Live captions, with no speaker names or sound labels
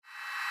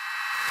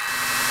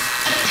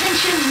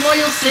Attention,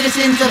 loyal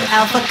citizens of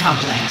Alpha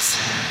Complex.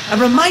 A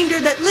reminder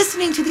that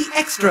listening to the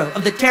extra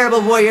of the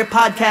Terrible Warrior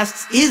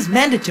podcasts is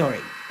mandatory,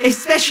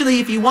 especially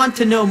if you want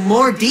to know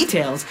more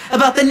details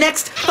about the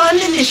next fun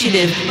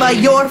initiative by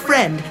your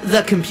friend,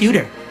 the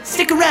computer.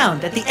 Stick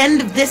around at the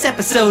end of this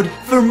episode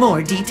for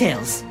more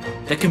details.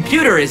 The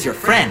computer is your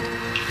friend,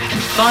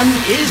 and fun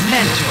is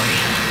mandatory.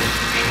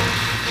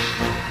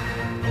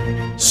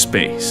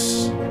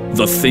 Space,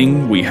 the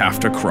thing we have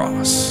to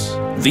cross.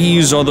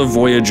 These are the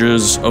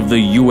voyages of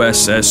the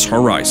USS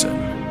Horizon.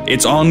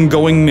 Its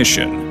ongoing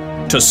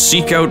mission, to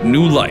seek out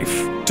new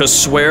life, to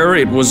swear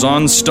it was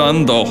on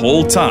stun the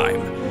whole time,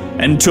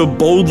 and to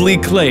boldly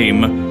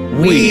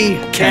claim we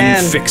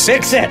can fix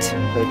it. Fix it.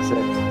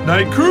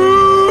 Night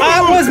crew!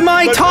 That was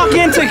my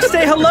talking to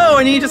say hello,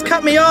 and you just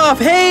cut me off.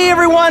 Hey,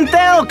 everyone,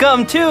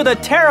 welcome to the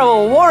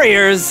Terrible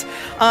Warriors.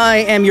 I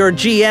am your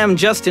GM,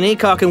 Justin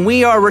Eacock, and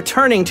we are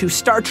returning to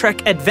Star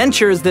Trek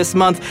Adventures this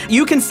month.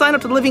 You can sign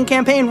up to the Living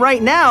Campaign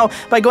right now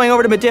by going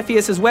over to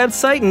Modiphius'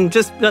 website and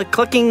just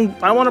clicking,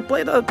 I want to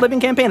play the Living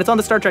Campaign. It's on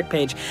the Star Trek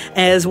page.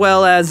 As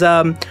well as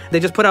they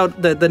just put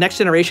out the Next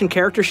Generation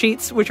character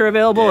sheets, which are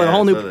available, and a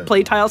whole new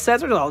play tile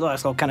sets, which is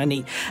all kind of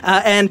neat.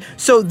 And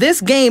so this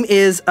game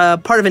is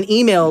part of an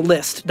email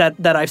list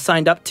that I've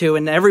signed up to,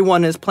 and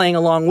everyone is playing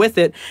along with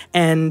it.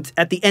 And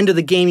at the end of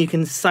the game, you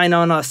can sign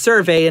on a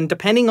survey, and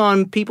depending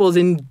on people's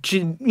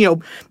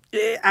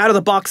out of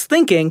the box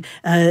thinking,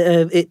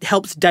 it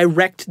helps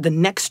direct the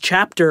next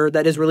chapter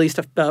that is released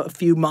a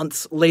few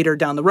months later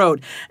down the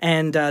road.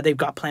 And they've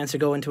got plans to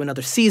go into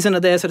another season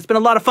of this. And it's been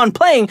a lot of fun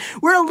playing.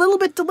 We're a little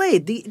bit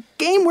delayed. The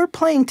game we're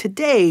playing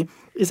today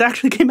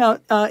came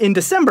out in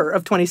December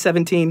of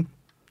 2017.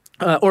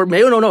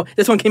 No.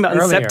 This one came out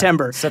in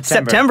September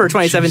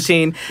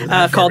 2017,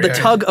 called The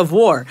Tug of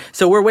War.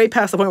 So we're way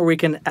past the point where we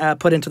can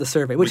put into the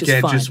survey, which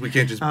is fine. We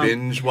can't just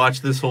binge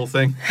watch this whole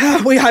thing.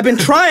 I've been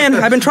trying,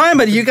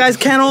 but you guys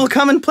can't all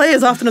come and play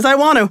as often as I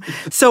want to.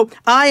 So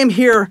I am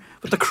here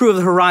with the crew of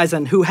the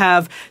Horizon, who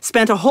have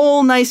spent a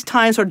whole nice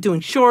time sort of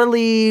doing shore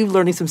leave,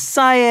 learning some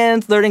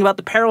science, learning about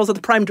the perils of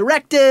the Prime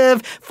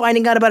Directive,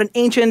 finding out about an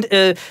ancient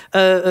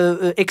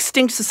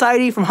extinct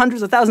society from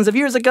hundreds of thousands of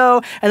years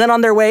ago, and then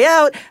on their way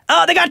out,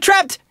 they got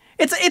trapped!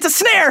 It's a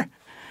snare!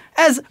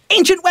 As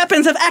ancient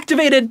weapons have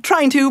activated,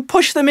 trying to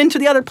push them into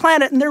the other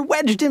planet, and they're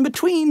wedged in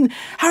between.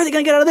 How are they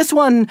going to get out of this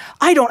one?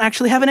 I don't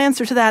actually have an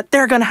answer to that.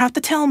 They're going to have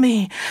to tell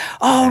me.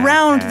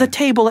 Around the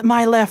table at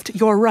my left,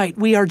 your right,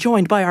 we are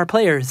joined by our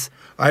players.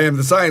 I am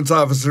the science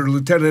officer,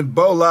 Lieutenant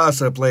Bo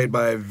Lassa, played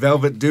by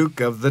Velvet Duke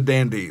of the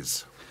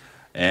Dandies.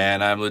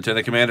 And I'm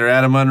Lieutenant Commander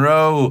Adam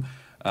Monroe,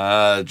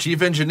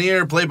 Chief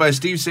Engineer, played by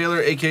Steve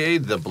Saylor, a.k.a.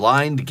 The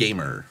Blind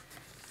Gamer.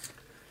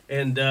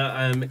 And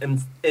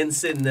I'm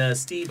Ensign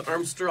Steve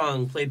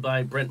Armstrong, played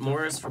by Brent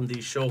Morris from the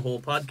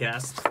Showhole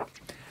podcast.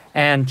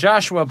 And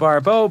Joshua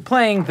Barbeau,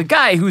 playing the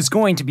guy who's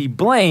going to be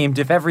blamed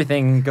if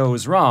everything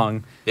goes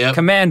wrong. Yep.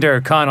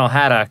 Commander Connell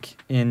Haddock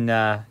in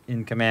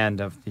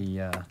command of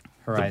the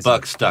Horizon. The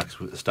buck stops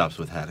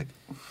with Haddock.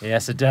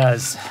 Yes, it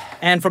does.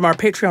 And from our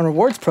Patreon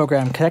rewards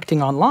program,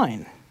 Connecting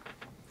Online.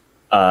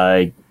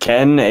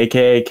 Ken,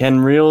 a.k.a.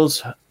 Ken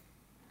Reels,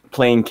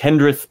 playing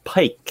Kendrith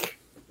Pike.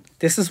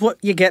 This is what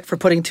you get for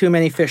putting too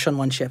many fish on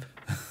one ship.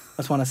 I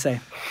just want to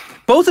say.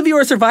 Both of you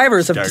are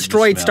survivors of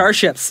destroyed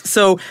starships,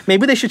 so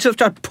maybe they should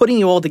start putting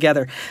you all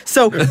together.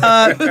 So before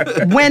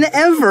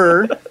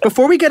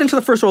we get into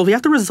the first roll, we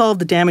have to resolve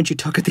the damage you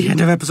took at the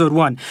end of episode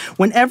 1.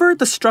 Whenever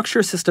the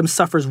structure system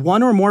suffers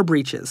one or more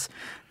breaches,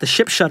 the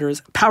ship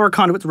shudders, power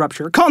conduits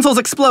rupture, consoles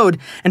explode,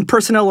 and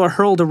personnel are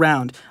hurled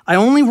around. I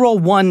only roll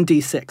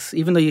 1d6,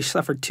 even though you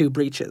suffered 2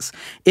 breaches.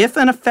 If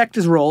an effect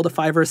is rolled, a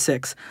 5 or a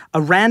 6,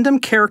 a random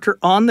character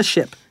on the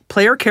ship,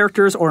 player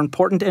characters or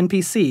important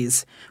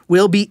NPCs,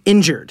 will be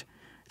injured.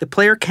 The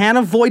player can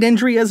avoid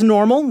injury as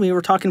normal. We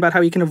were talking about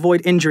how you can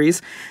avoid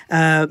injuries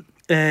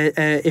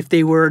if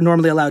they were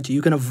normally allowed to.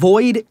 You can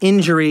avoid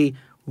injury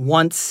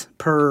once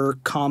per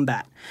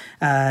combat.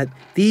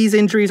 These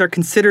injuries are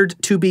considered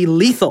to be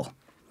lethal.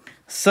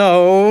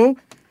 So,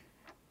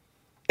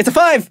 it's a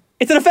 5.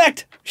 It's an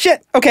effect.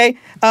 Shit. Okay.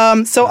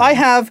 So I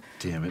have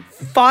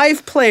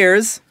 5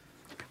 players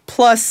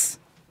plus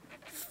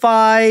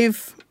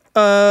 5...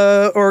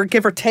 or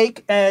give or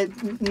take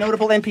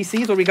notable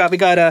NPCs. What we got? We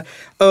got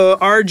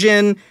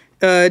Arjun,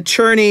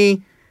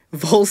 Cherney,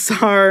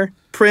 Volsar,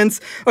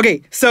 Prince.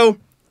 Okay, so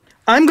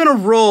I'm gonna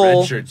roll.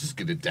 Red Shirt's just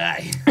gonna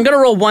die. I'm gonna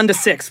roll 1 to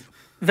 6.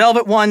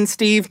 Velvet 1,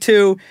 Steve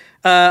 2,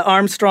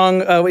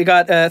 Armstrong. We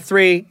got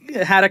 3.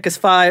 Haddock is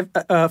 5,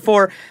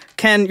 4.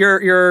 Ken,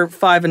 you're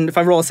 5, and if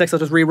I roll a 6, I'll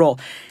just re-roll.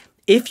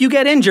 If you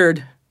get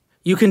injured,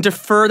 you can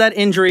defer that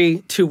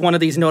injury to one of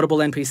these notable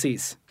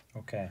NPCs.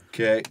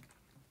 Okay.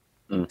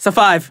 So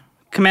 5,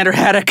 Commander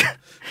Haddock.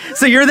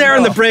 So you're there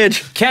on the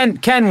bridge. Ken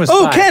was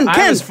 5. Ken!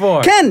 I was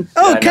 4. Ken!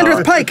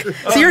 Kendrith Pike.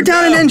 So you're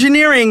down in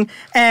engineering,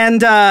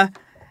 and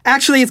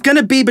actually it's going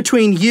to be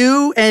between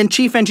you and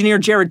Chief Engineer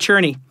Jared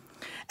Cherney.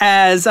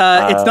 as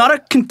it's not a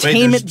Wait,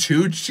 containment. there's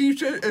two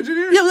chief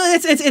engineers? Yeah,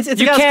 it's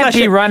You can't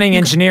be running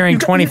engineering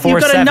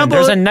 24/7.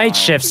 There's a night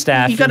shift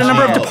staff. You've got a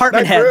number of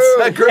department heads,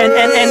 That grew.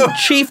 and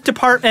chief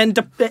department,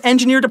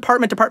 engineer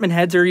department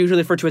heads are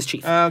usually referred to as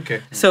chief.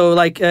 Okay. So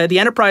like the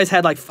Enterprise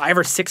had like 5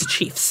 or 6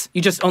 chiefs.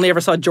 You just only ever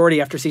saw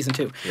Geordi after season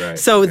 2. Right,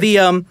 So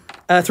the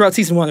throughout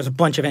season 1, there's a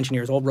bunch of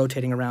engineers all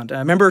rotating around.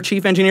 Remember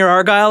Chief Engineer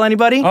Argyle?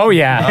 Anybody? Oh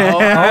yeah.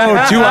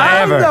 Oh, do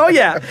I ever? Oh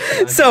yeah.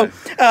 So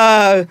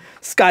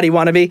Scotty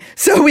wannabe.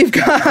 So we've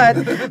got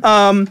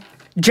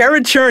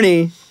Jared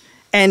Cherney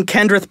and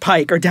Kendrith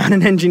Pike are down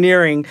in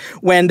engineering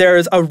when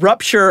there's a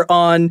rupture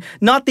on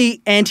not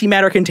the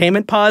antimatter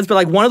containment pods, but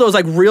like one of those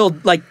like real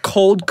like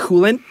cold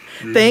coolant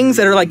things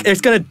that are like it's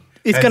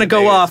gonna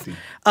go off.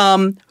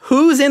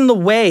 Who's in the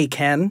way,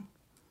 Ken?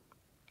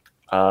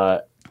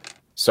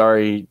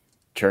 Sorry,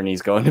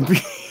 Cherney's going to be.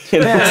 So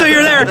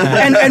you're there,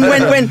 and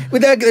when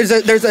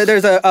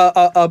there's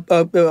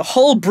a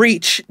hull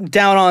breach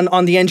down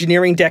on the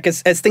engineering deck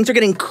as things are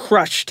getting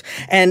crushed,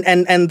 and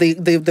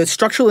the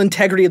structural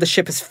integrity of the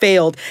ship has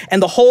failed,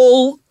 and the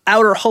whole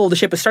outer hull of the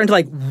ship is starting to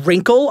like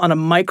wrinkle on a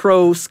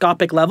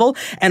microscopic level,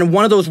 and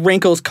one of those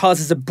wrinkles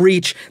causes a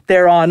breach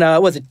there on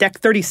deck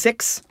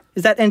 36?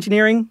 Is that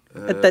engineering?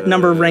 That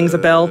number rings a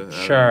bell.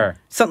 Sure.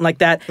 Something like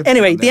that.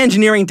 Anyway, the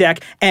engineering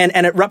deck, and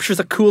it ruptures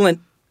a coolant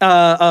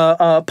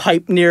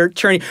pipe near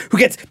Cherney, who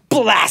gets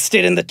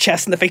blasted in the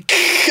chest and the face,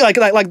 like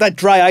that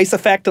dry ice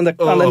effect on the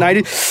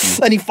 90s,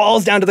 and he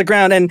falls down to the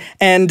ground. And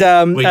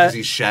Wait, does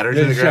he shatter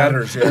to the ground?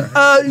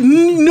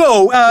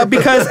 no,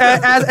 because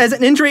as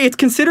an injury, it's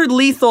considered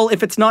lethal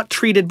if it's not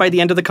treated by the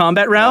end of the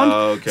combat round.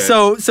 Oh, okay.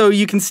 So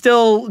you can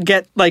still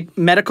get like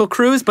medical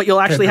crews, but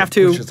you'll actually have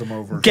to pushes them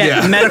over.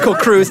 get medical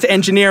crews to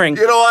engineering.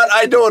 You know what?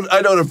 I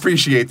don't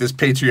appreciate this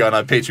Patreon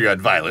on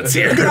Patreon violence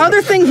here. The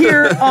other thing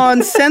here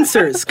on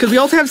sensors, because we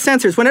also have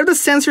sensors. Whenever the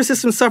sensor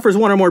system suffers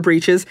one or more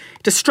breaches,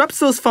 it disrupts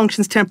those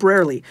functions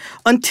temporarily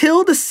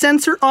until the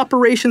sensor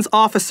operations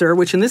officer,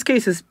 which in this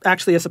case is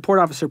actually a support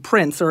officer,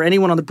 Prince, or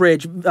anyone on the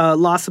bridge,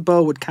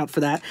 Lasabo would count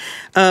for that.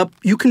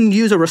 You can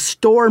use a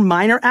restore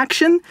minor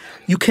action.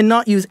 You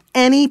cannot use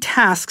any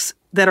tasks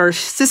that are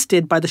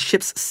assisted by the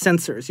ship's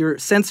sensors. Your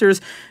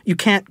sensors, you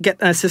can't get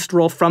an assist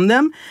roll from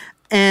them.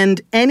 And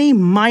any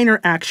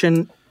minor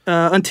action,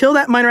 until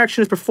that minor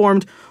action is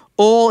performed,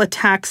 all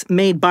attacks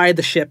made by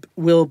the ship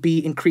will be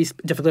increased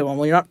difficulty.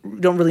 Well, you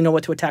don't really know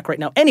what to attack right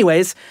now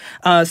anyways.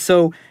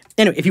 So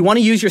anyway, if you want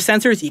to use your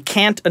sensors, you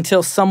can't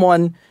until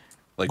someone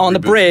on the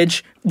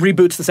bridge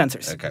reboots the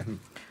sensors. Okay.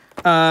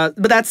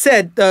 But that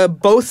said,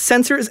 both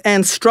sensors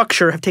and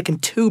structure have taken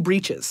 2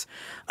 breaches.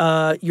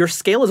 Your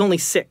scale is only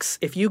 6.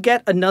 If you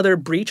get another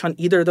breach on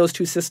either of those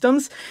 2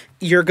 systems,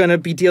 you're going to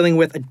be dealing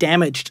with a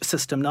damaged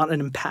system, not an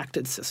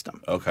impacted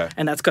system. Okay.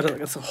 And that's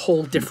a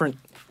whole different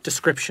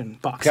description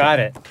box. Got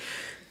it.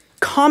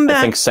 Combat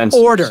I think sensors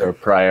order. are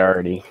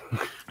priority.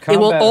 It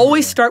will Combat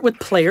always order. start with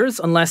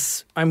players,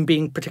 unless I'm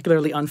being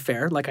particularly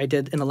unfair, like I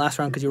did in the last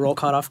round because you were all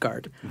caught off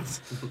guard.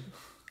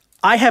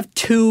 I have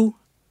 2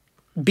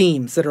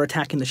 beams that are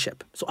attacking the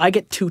ship, so I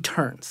get 2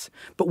 turns.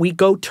 But we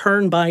go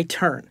turn by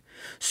turn.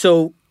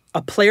 So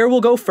a player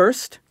will go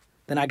first,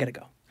 then I get to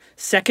go.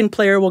 Second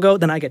player will go,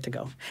 then I get to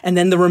go. And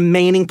then the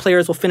remaining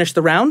players will finish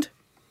the round,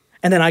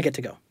 and then I get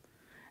to go.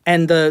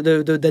 And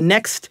the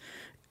next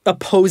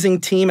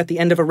opposing team at the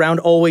end of a round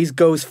always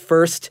goes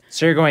first.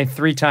 So you're going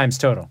 3 times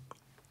total.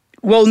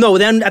 Well, no,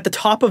 then at the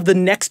top of the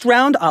next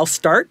round, I'll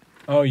start.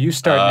 Oh, you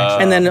start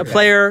next. And then a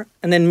player,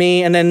 and then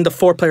me, and then the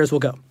 4 players will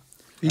go.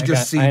 He I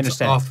just seeds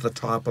understand. off the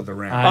top of the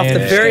round. I Off the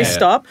understand. very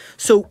stop.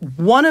 So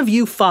one of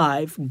you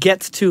 5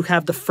 gets to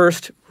have the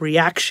first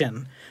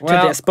reaction to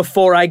Well, this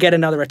before I get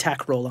another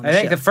attack roll on the I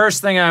think ship. the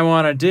first thing I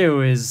want to do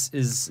is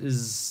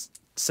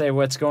say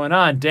what's going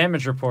on.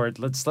 Damage report.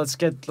 Let's Well,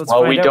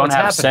 find we out don't what's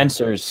have happening.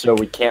 sensors, so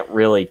we can't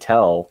really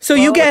tell. So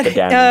you what the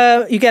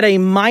damage. get a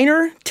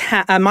minor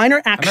I'm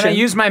action. going to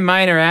use my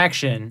minor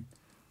action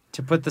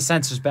to put the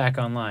sensors back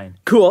online.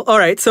 Cool. All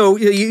right. So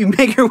you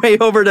make your way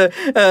over to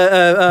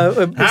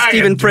Stephen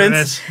can do Prince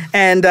this.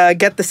 and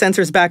get the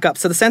sensors back up.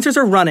 So the sensors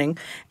are running,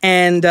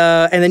 and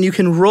then you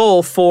can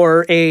roll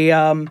for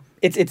a.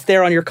 It's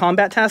there on your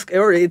combat task,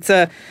 or it's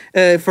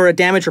for a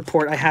damage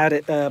report. I had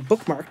it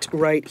bookmarked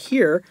right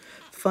here.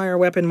 Fire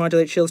weapon,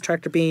 modulate shields,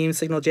 tractor beam,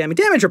 signal jamming,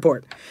 damage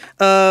report.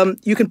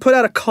 You can put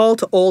out a call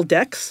to all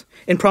decks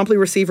and promptly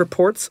receive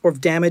reports of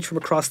damage from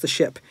across the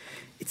ship.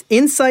 It's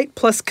insight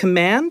plus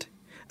command,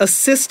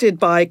 assisted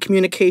by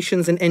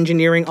communications and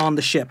engineering on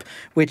the ship,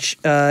 which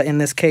in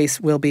this case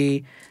will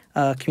be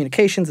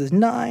communications is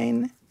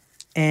 9,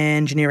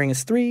 engineering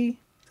is 3.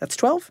 That's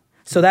 12.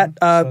 So that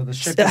the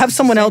ship is have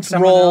someone else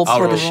someone roll else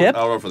for the ship.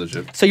 I'll roll for the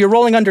ship. So you're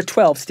rolling under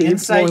 12, Steve.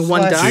 Insight rolling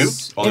 1 plus-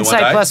 dice. Two? Only one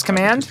Insight die? plus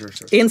command.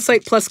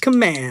 Insight plus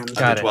command.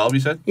 Got it. 12, you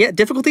said? Yeah,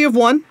 difficulty of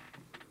 1.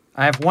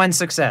 I have 1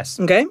 success.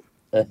 Okay.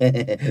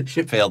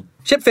 Ship failed.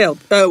 Ship failed.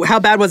 How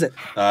bad was it?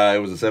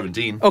 It was a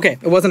 17. Okay,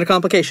 it wasn't a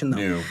complication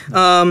though.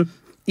 No.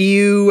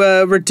 You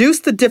reduce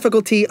the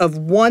difficulty of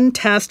 1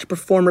 task to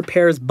perform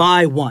repairs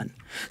by 1.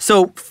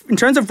 So in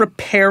terms of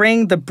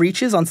repairing the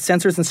breaches on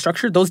sensors and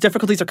structure, those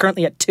difficulties are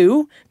currently at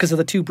 2 because of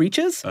the 2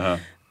 breaches.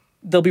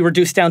 They'll be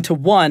reduced down to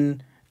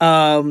 1.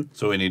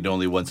 So we need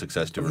only 1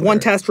 success to repair. 1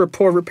 task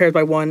report repaired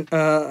by 1.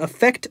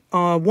 Effect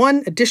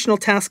 1 additional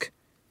task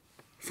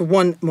for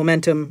 1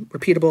 momentum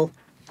repeatable,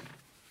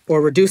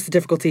 or reduce the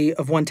difficulty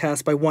of 1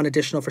 task by 1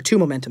 additional for 2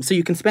 momentum. So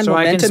you can spend So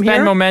I momentum can spend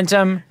here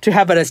momentum. to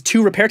have it as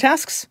 2 repair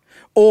tasks,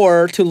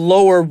 or to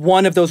lower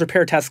 1 of those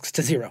repair tasks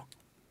to 0. What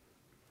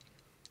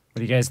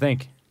do you guys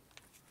think?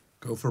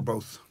 Go for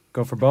both.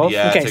 Go for both?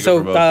 Yeah, Okay, take it so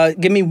for both.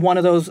 give me 1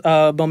 of those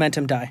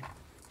momentum die.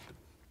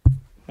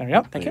 There we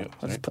go. Thank you. you go.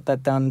 Let's put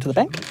that down into the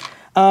bank.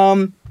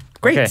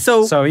 Great. Okay,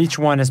 So so each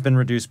one has been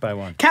reduced by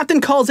 1. Captain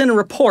calls in a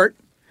report,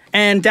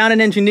 and down in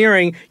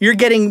engineering, you're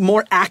getting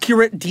more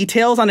accurate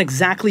details on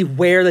exactly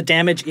where the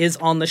damage is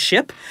on the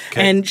ship.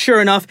 And sure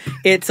enough,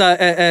 it's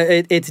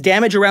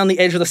damage around the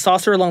edge of the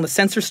saucer along the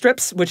sensor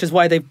strips, which is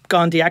why they've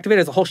gone deactivated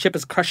as the whole ship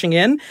is crushing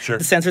in. Sure.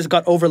 The sensors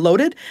got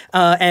overloaded,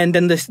 and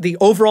then the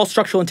overall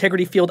structural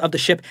integrity field of the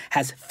ship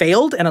has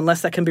failed. And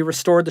unless that can be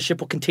restored, the ship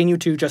will continue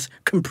to just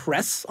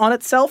compress on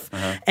itself.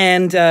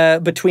 And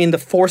between the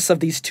force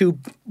of these 2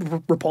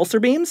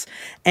 repulsor beams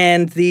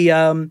and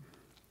the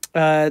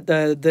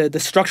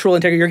structural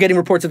integrity, you're getting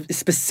reports of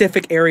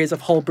specific areas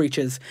of hull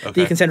breaches that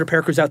you can send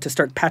repair crews out to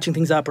start patching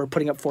things up or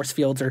putting up force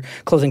fields or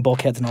closing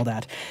bulkheads and all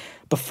that.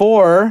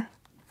 Before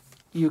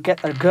you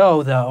get a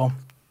go, though,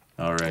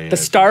 All right. the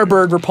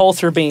starboard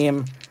repulsor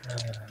beam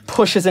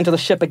pushes into the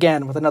ship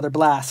again with another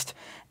blast,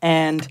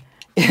 and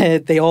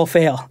they all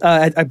fail.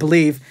 I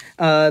believe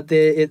I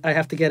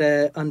have to get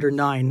a under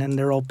 9, and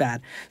they're all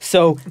bad.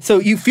 So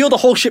you feel the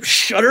whole ship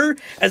shudder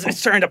as it's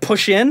starting to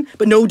push in,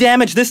 but no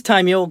damage this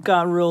time. You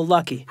got real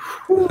lucky.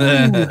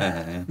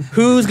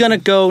 Who's gonna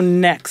go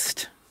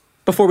next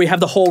before we have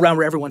the whole round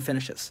where everyone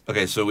finishes?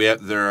 Okay, so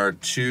there are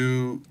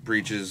 2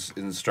 breaches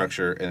in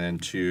structure and then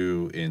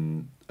 2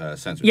 in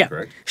sensors, Yeah,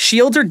 correct?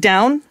 shields are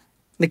down.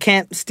 They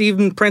can't.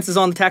 Stephen Prince is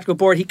on the tactical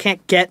board. He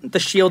can't get the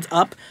shields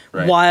up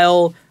Right.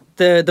 while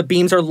the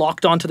beams are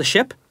locked onto the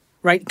ship,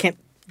 right? Can't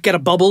get a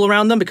bubble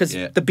around them because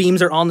the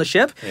beams are on the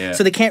ship. Yeah.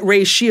 So they can't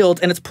raise shields,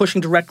 and it's pushing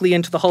directly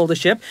into the hull of the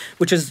ship,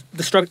 which is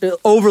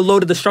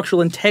overloaded the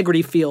structural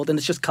integrity field, and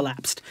it's just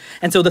collapsed.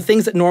 And so the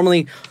things that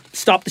normally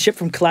stop the ship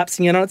from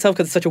collapsing in on itself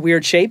because it's such a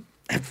weird shape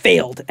have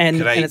failed,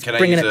 and it's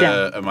bringing it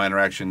down. A minor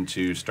action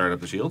to start up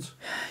the shields?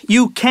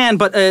 You can,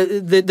 but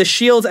the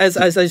shields, as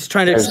I was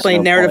trying to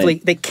explain no narratively,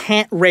 point. they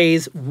can't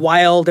raise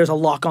while there's a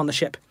lock on the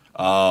ship.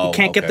 Oh, You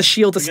can't get okay. the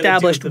shields You gotta deal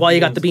established with while you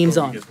got the beams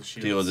before on. you get the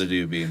shields. Deal with the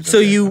 2 beams. So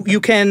okay. you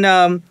can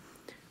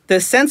the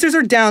sensors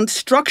are down.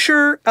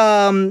 Structure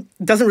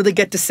doesn't really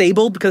get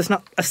disabled because it's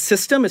not a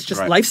system; it's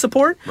just Right. life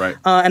support. Right.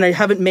 And I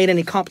haven't made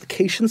any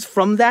complications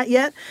from that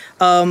yet.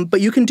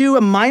 But you can do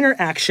a minor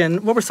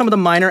action. What were some of the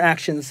minor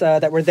actions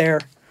that were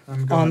there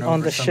I'm going on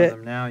over the some ship? of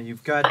them now.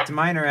 You've got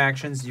minor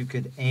actions. You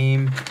could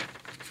aim,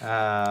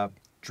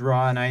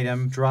 draw an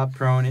item, drop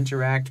prone,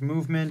 interact,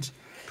 movement,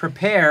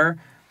 prepare,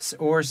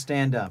 or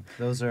stand up.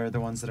 Those are the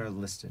ones that are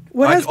listed.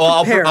 What has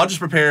prepare? I'll just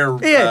prepare.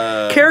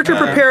 Character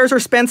prepares or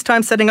spends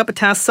time setting up a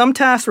task. Some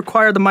tasks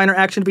require the minor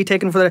action to be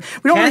taken for that.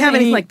 We don't really have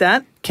anything like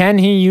that. Can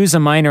he use a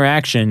minor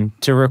action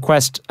to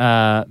request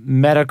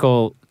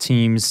medical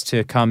teams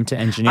to come to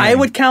engineering? I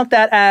would count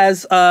that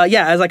as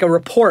as like a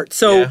report.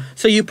 So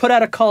you put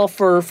out a call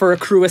for a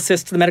crew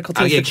assist to the medical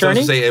team for I was gonna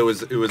churning. say it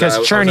was 'Cause I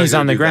was Churney's either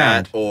on the do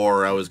ground. that,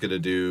 or I was gonna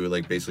do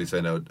basically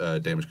send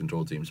out damage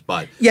control teams.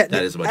 But Yeah,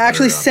 that is a much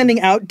actually better option.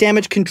 sending out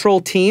damage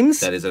control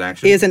teams That is an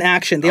action? Is an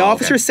action. The Oh,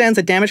 officer okay. sends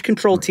a damage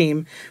control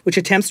team which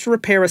attempts to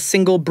repair a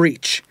single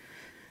breach.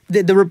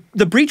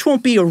 The breach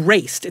won't be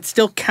erased. It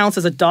still counts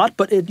as a dot,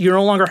 but you're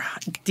no longer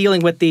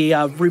dealing with the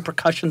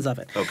repercussions of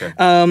it. Okay.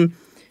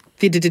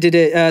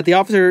 The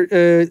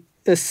officer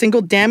a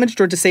single damaged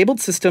or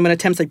disabled system and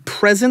attempts a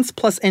presence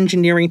plus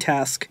engineering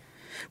task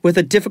with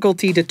a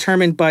difficulty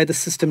determined by the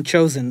system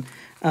chosen.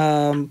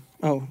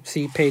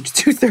 See page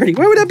 230.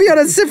 Why would that be on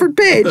a different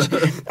page?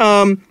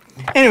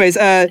 Anyways,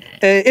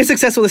 if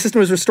successful, the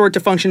system is restored to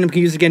function and can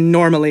be used again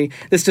normally.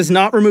 This does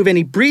not remove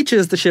any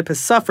breaches the ship has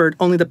suffered,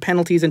 only the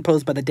penalties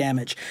imposed by the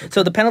damage.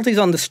 So the penalties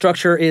on the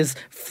structure is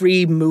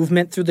free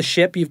movement through the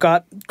ship. You've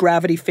got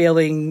gravity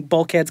failing,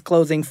 bulkheads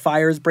closing,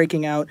 fires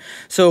breaking out.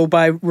 So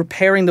by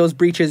repairing those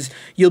breaches,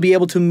 you'll be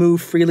able to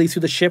move freely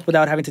through the ship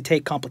without having to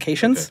take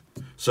complications.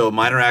 Okay. So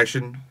minor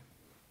action,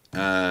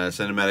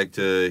 send a medic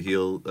to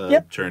heal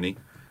Churney.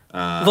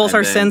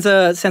 Volsar and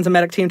then- sends a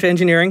medic team to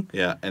engineering.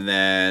 Yeah, and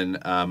then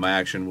my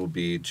action will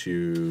be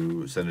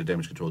to send a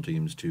damage control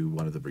teams to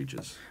one of the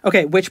breaches.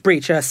 Okay, which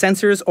breach?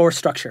 Sensors or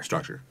structure?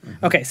 Structure.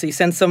 Okay, so you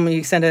send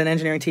an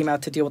engineering team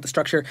out to deal with the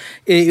structure.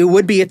 It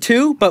would be a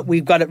 2, but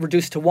we've got it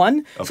reduced to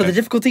 1. So Okay. the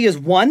difficulty is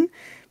 1.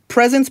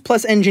 Presence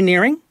plus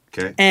engineering.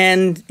 Okay.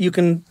 And you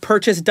can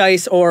purchase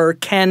dice or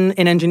Ken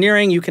in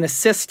engineering. You can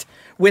assist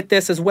with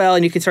this as well,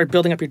 and you can start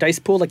building up your dice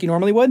pool like you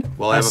normally would.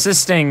 Well, I have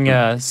Assisting,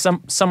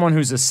 someone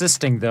who's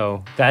assisting,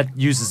 though, that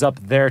uses up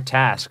their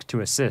task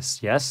to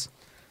assist, yes?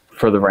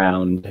 For the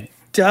round.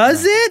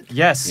 Does it?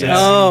 Yes. Yeah.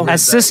 Oh.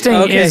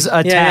 Assisting is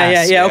a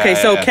task. Yeah. Okay,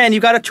 so Yeah. Ken, you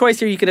got a choice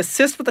here. You can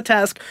assist with the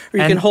task, or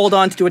you And- can hold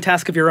on to do a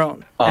task of your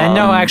own. And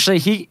no,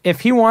 actually,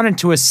 if he wanted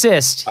to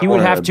assist, he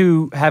would have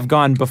to have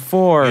gone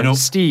before You know-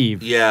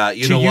 Steve. Yeah,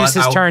 you to know what? use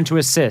his turn to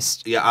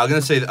assist. Yeah, I'm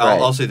gonna say. Right.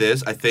 I'll say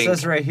this. I It think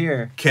says right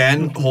here.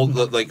 Ken hold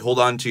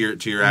on to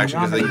your action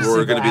because I think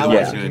we're gonna be the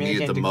ones who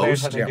need it the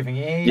most. Yeah,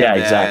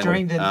 And exactly.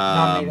 During the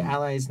nominated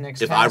allies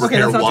next if I task. Okay,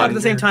 repair that's not one- at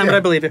the same time, but I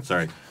believe you.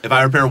 Sorry, if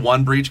I repair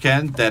one breach,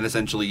 Ken, then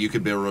essentially you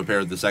could be able to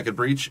repair the second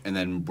breach, and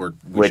then we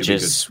Which should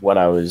be is what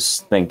I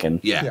was thinking.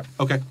 good. Yeah.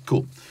 Okay.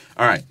 Cool.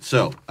 All right.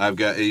 So I've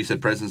got. You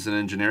said presence and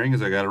engineering.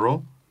 Is I got to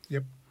roll?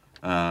 Yep.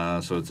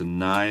 So it's a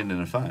 9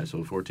 and a 5,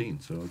 so 14.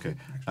 So okay.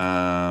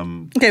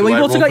 Okay, do well, I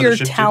you've also roll got for the your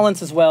ship too?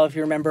 talents as well, if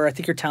you remember. I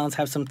think your talents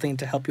have something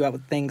to help you out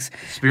with things.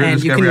 Spirit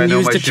and you discovery, I can know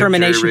use my ship,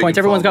 determination jerry-rig, points.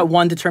 and Everyone's fall. got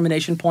one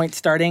determination point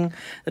starting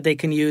that they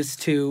can use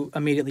to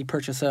immediately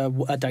purchase a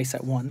dice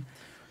at 1.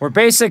 We're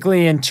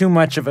basically in too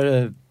much of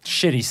a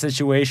shitty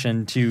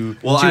situation to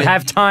I-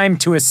 have time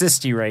to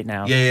assist you right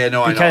now. Yeah,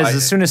 no, I know. Because I-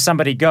 as soon as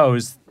somebody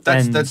goes,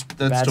 That's then that's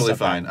bad totally stuff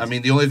fine. happens. I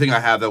mean, the only thing I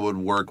have that would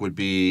work would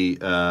be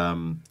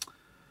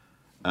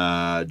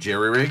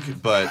jerry rig,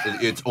 but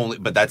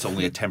that's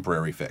only a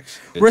temporary fix.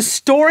 It's-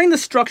 Restoring the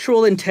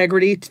structural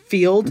integrity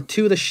field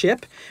to the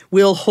ship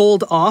will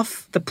hold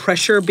off the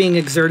pressure being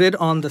exerted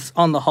on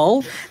the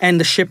hull, and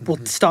the ship will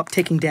stop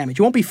taking damage.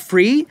 You won't be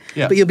free,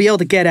 Yeah. but you'll be able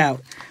to get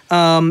out.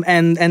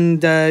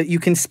 And you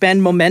can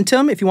spend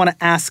momentum if you want to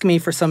ask me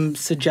for some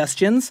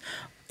suggestions.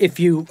 If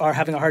you are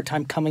having a hard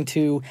time coming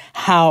to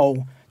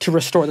how to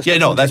restore the Yeah,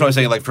 structural no, that's what I was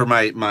integrity.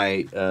 saying.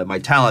 Like for my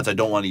talents, I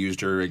don't want to use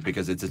jury rig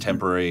because it's a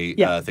temporary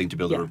Yeah. thing to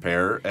be able to Yeah.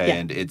 repair,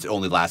 and it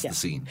only lasts the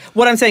scene.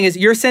 What I'm saying is,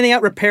 you're sending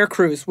out repair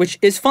crews, which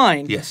is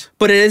fine. Yes.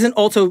 But it isn't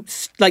also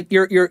like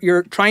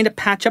you're trying to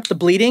patch up the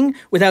bleeding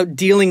without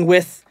dealing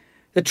with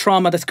the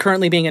trauma that's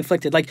currently being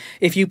inflicted. Like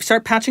if you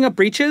start patching up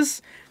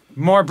breaches,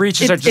 more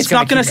breaches are just it's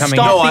not going gonna to keep coming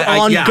stop up. the I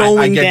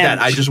ongoing get damage.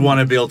 that. I just want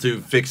to be able to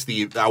fix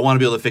the. I want to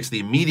be able to fix the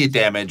immediate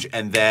damage,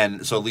 and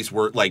then so at least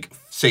we're like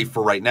safe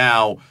for right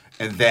now,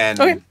 and then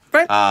Okay,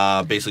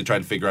 right. basically try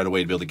to figure out a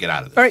way to be able to get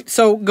out of this. All right,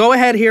 so go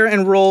ahead here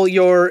and roll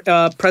your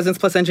presence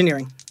plus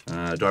engineering.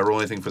 Do I roll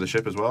anything for the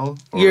ship as well?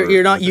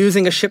 You're not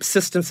using a ship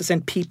system to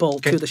send people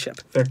to the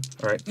ship. Fair.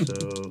 All right.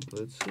 So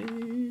let's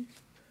see.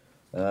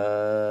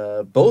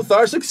 Both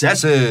are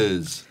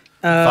successes.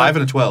 5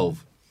 and a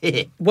 12.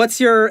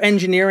 What's your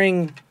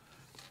engineering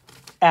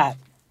at?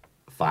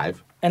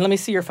 5. And let me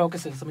see your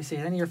focuses. Let me see.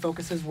 Any of your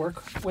focuses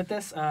work with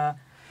this?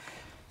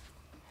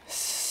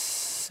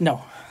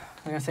 No.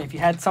 I'm going to say if you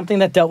had something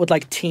that dealt with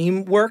like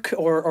teamwork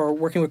or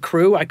working with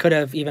crew, I could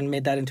have even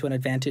made that into an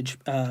advantage.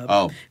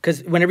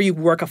 Because whenever you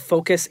work a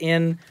focus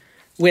in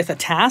with a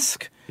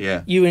task,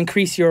 Yeah. you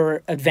increase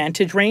your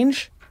advantage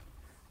range.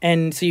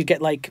 And so you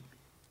get like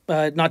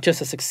not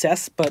just a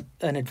success, but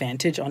an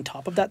advantage on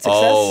top of that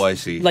success. Oh, I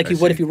see. Like I you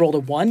would see. if you rolled a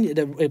 1,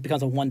 it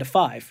becomes a 1 to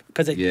 5.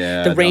 Because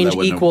Yeah, the no, range that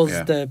wouldn't have- equals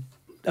yeah. the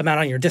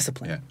amount on your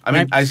discipline. Yeah. I mean,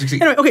 right? I succeed.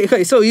 Anyway,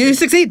 okay, so you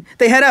succeed.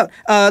 They head out.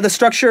 The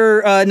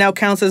structure now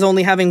counts as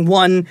only having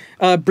 1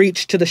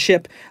 breach to the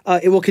ship.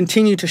 It will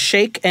continue to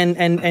shake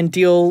and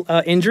deal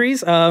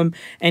injuries.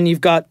 And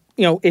you've got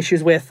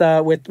issues with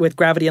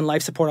gravity and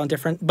life support on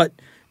different, but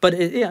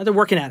yeah, they're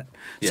working at it.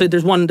 So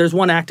Yeah. there's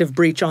one active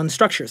breach on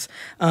structures.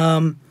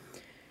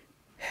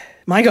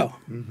 My go.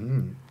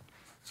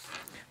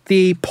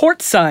 The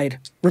port side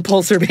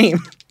repulsor beam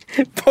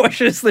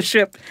pushes the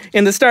ship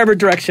in the starboard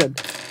direction.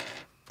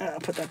 I'll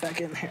put that back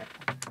in here.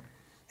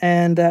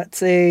 And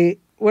that's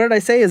what did I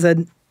say is a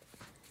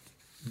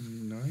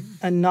 9?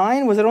 A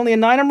 9? Was it only a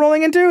 9 I'm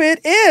rolling into? It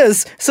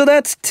is! So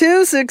that's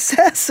 2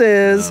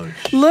 successes.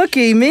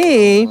 Looky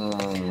me.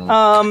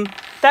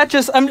 That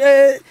just,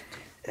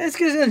 it's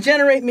going to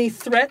generate me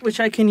threat, which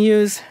I can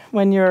use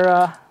when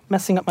you're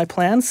messing up my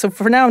plans. So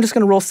for now, I'm just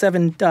going to roll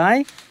 7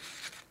 die.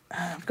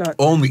 I've got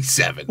Only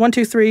 7. 1,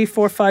 2, 3,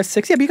 4, 5,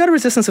 6. Yeah, but you got a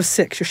resistance of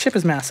 6. Your ship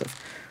is massive.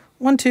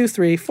 1, 2,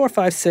 3, 4,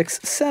 5, 6,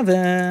 7,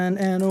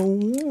 and a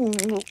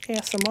little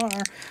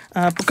ASMR.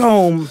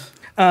 Boom.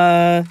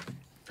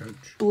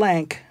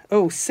 Blank.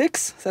 Oh,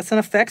 6. That's an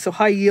effect. So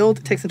high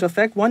yield takes into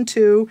effect. 1,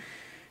 2,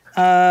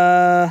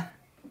 and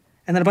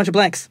then a bunch of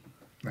blanks.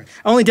 Nice.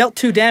 I only dealt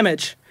 2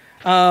 damage.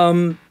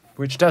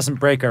 Which doesn't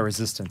break our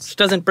resistance. Which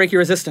doesn't break your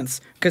resistance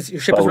because your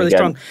ship But is really we get-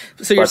 strong.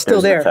 So you're but still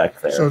there's an there.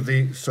 effect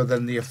there. So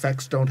then the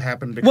effects don't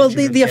happen because Well, you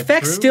the didn't get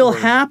effects through, still or-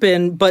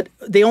 happen, but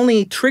they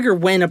only trigger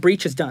when a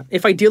breach is done.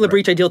 If I deal a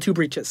breach, I deal 2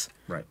 breaches.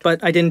 Right.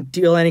 But I didn't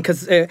deal any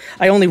because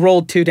I only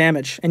rolled 2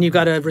 damage, and you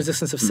got a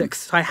resistance of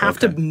 6. So I have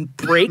to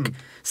break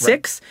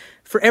 6.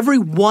 For every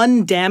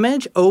 1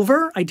 damage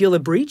over, I deal a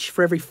breach.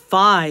 For every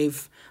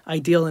 5, I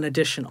deal an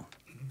additional.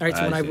 All right,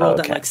 so when I see. rolled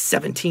at Okay. like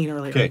 17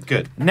 earlier. Okay,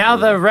 good. Now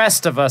the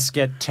rest of us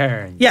get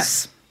turns.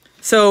 Yes.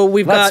 So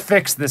we've Let's got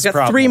fix this got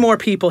problem. 3 more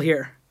people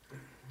here.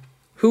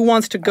 Who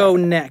wants to go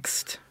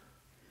next?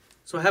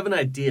 So I have an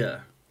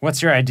idea.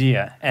 What's your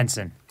idea,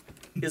 Ensign?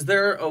 Is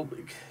there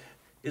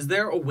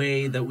a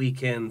way that we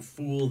can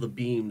fool the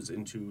beams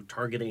into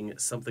targeting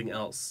something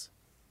else?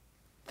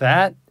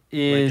 That Like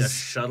a is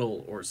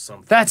shuttle or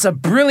something. that's a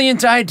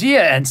brilliant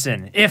idea,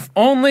 Ensign. If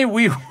only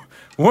we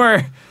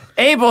were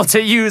able to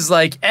use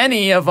like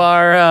any of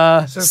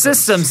our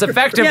systems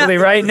effectively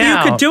right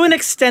now. You could do an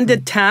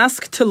extended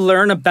task to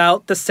learn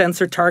about the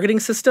sensor targeting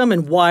system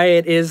and why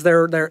it is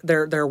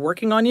they're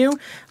working on you.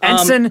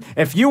 Ensign,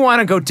 if you want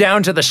to go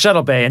down to the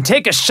shuttle bay and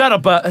take a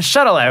shuttle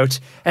out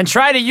and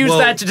try to use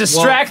that to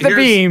distract the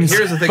beams,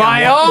 here's the thing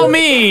by all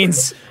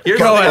means, Here's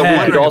go the thing I'm ahead. You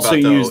wondering could also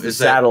about, though, use the is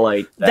that-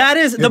 satellite. That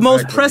is the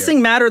most Exactly,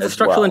 pressing matter of the as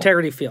structural well.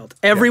 integrity field.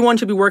 Everyone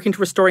should be working to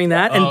restoring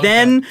that, and okay.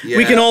 then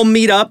we can Yeah. all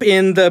meet up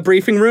in the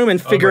briefing room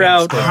and figure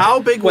out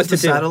How big what was the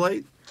to do.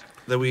 satellite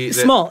that we?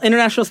 Small,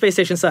 International Space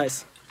Station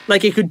size.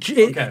 Like it could,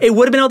 it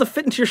would have been able to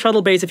fit into your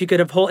shuttle base if you could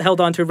have held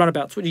on to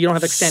runabouts. You don't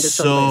have extended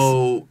shuttle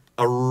base.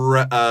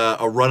 So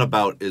a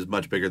runabout is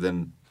much bigger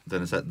than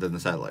the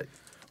satellite.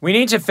 We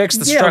need to fix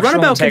the Yeah, structural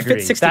runabout can fit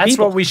integrity. 60 That's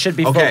people. what we should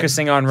be Okay.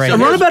 focusing on right A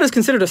now. runabout is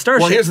considered a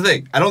starship. Well, here's the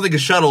thing. I don't think a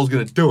shuttle is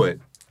going to do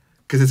it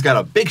because it's got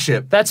a big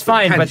ship. That's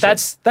fine, tiny but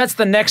ship. that's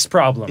the next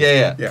problem.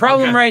 Yeah.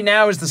 Problem Okay. right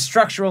now is the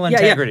structural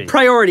integrity.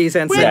 Priorities,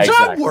 and Which Yeah, I'm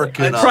exactly.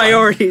 working on.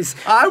 priorities.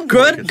 I'm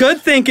Good, working-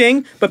 good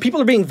thinking. But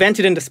people are being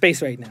vented into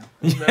space right now.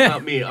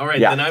 Not me. All right,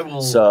 Yeah. then I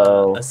will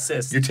So-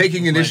 assist. You're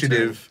taking My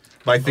initiative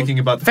by thinking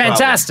about the problem.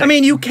 Fantastic. I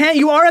mean,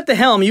 you are at the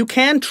helm. You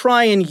can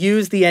try and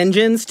use the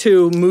engines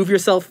to move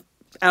yourself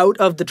out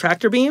of the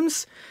tractor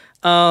beams.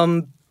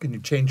 Can you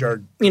change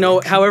our?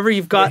 However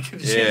you've got. turn.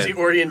 Change the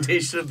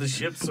orientation of the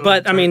ship. So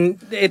But I mean,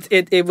 it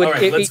would All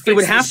right, let's it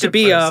would fix the have to ship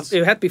be first. it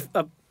would have to be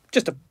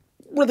just a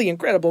really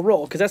incredible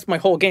roll because that's my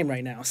whole game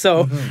right now.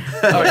 So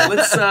all right,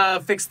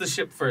 let's fix the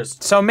ship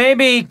first. So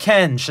maybe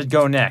Ken should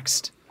go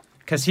next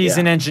because he's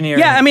an engineer.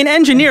 yeah, I mean,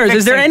 engineers,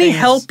 is there Fixing any things.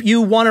 help you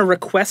want to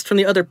request from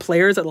the other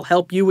players that'll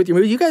help you with your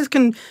move? You guys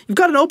you've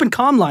got an open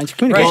comm line. Your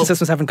communication Right.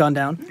 systems haven't gone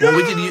down. Well,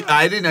 we can.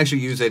 I didn't actually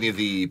use any of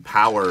the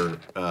power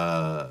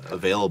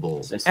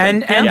available.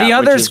 and Yeah, the which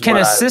others is can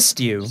what I- assist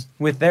you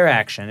with their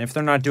action if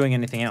they're not doing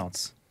anything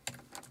else.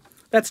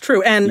 That's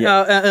true. And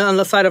on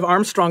the side of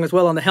Armstrong as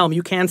well on the helm,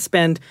 you can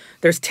spend,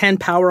 there's 10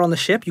 power on the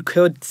ship. You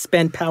could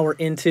spend power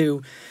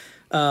into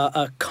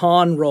a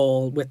con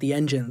roll with the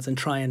engines and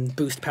try and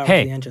boost power to the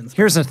Hey, engines.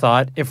 here's a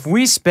thought. If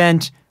we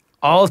spent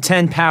all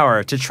 10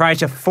 power to try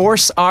to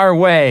force our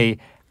way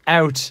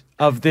out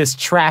of this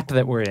trap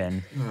that we're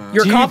in,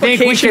 Your do you think we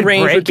complication could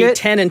range would break be it?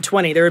 10 and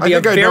 20. There would I be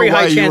a think I know very why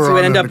high you chance were you would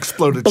on end an up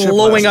exploded ship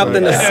blowing last up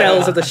in the night.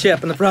 cells of the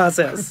ship in the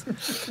process.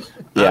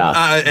 Yeah.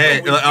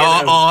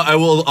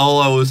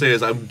 All I will say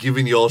is I'm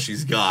giving you all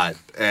she's got,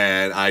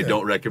 and I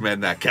don't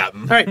recommend that,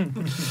 Captain. All right.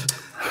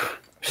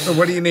 So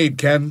what do you need,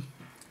 Ken?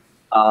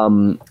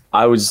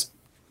 I was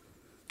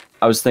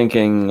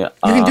thinking. You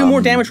can do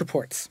more damage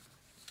reports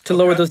to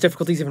lower those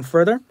difficulties even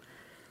further.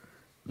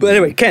 But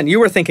anyway, Ken, you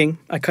were thinking.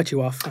 I cut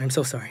you off. I'm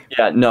so sorry.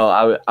 Yeah, no,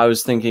 I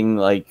was thinking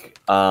like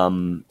I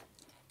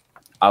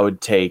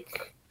would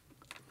take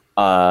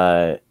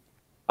I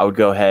would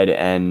go ahead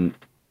and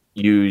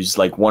use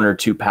like 1 or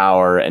 2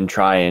 power and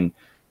try and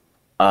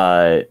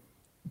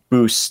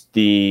boost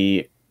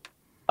the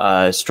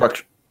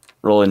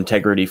structural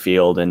integrity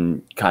field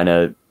and kind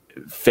of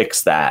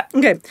fix that.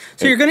 Okay,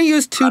 so you're going to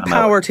use 2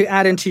 power to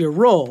add into your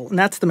roll, and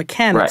that's the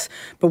mechanics.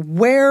 Right.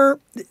 But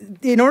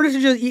in order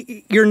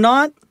to you're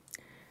not,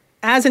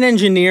 as an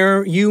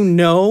engineer, you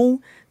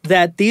know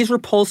that these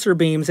repulsor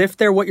beams, if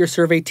they're what your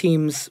survey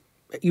teams,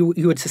 you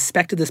had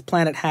suspected this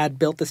planet had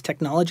built this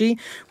technology,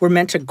 were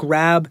meant to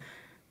grab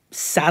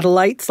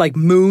satellites, like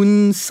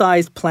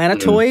moon-sized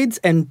planetoids,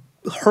 and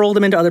hurl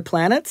them into other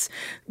planets.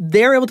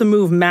 They're able to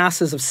move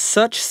masses of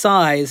such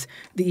size,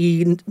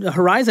 the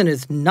horizon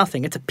is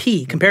nothing. It's a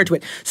pea compared to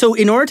it. So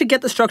in order to get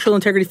the structural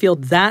integrity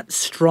field that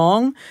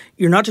strong,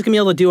 you're not just going to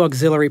be able to do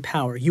auxiliary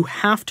power. You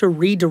have to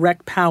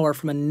redirect power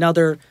from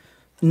another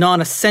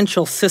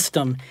non-essential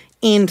system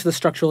into the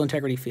structural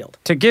integrity field.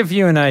 To give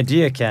you an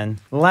idea, Ken,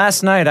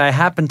 last night I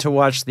happened to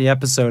watch the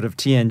episode of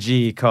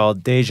TNG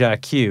called Deja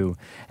Q.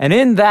 And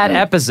in that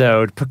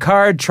episode,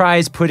 Picard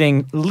tries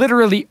putting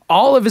literally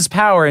all of his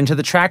power into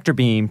the tractor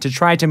beam to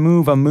try to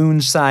move a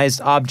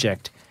moon-sized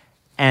object.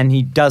 And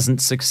he doesn't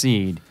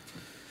succeed.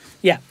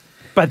 Yeah.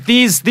 But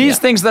these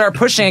things that are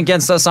pushing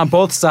against us on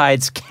both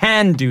sides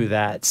can do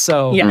that.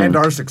 So Yeah. And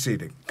are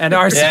succeeding. and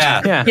our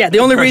Yeah. Yeah, the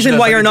only Crushing reason us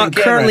why like you're a not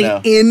tin can right currently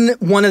now. in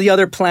one of the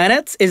other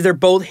planets is they're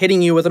both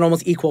hitting you with an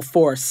almost equal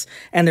force,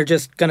 and they're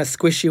just gonna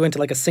squish you into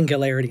like a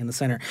singularity in the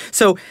center.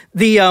 So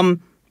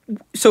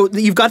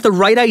you've got the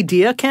right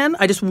idea, Ken.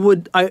 I just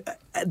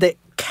the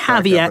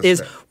caveat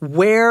is,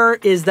 where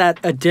is that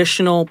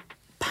additional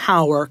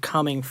power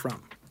coming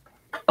from?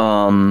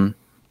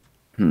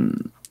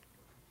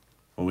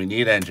 Well, we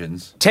need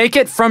engines. Take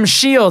it from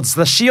shields.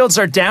 The shields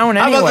are down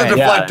How anyway. about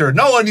the deflector?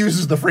 No one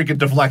uses the freaking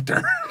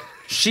deflector.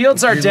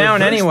 Shields are down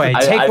reversed anyway.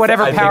 it. Take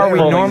whatever I think power we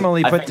pulling-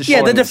 normally I put think the Yeah,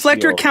 shield. the Pulling the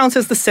deflector shield. counts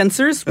as the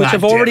sensors, which Ah,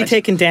 have damn already it.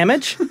 taken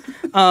damage.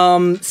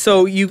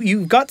 So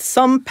you've got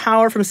some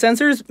power from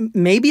sensors.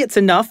 Maybe it's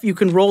enough. You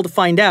can roll to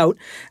find out.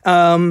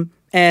 I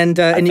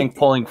think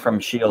pulling from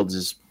shields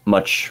is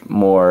much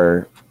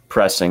more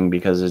pressing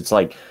because it's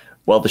like,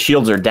 well, the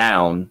shields are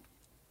down,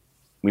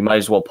 we might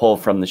as well pull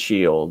from the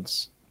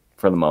shields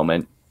for the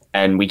moment,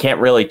 and we can't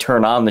really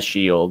turn on the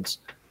shields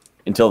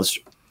until this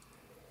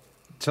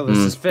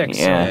is fixed.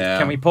 yeah. So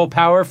can we pull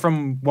power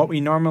from what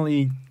we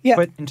normally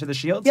put into the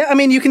shields? Yeah, I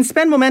mean, you can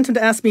spend momentum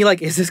to ask me,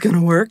 like, is this going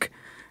to work?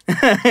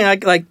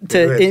 like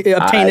to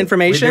obtain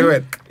information. We do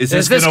it. Is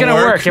Is this going to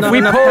work? If Not we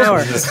enough pull,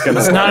 power.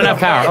 it's not enough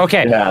power.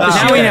 Okay, Yeah.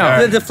 now we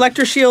know. The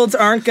deflector shields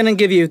aren't going to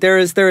give you. There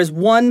is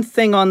one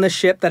thing on the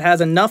ship that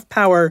has enough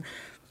power.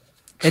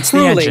 It's the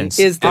Truly, engines.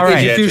 is the All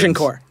right. fusion Engines.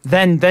 core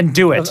Then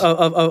do it. of the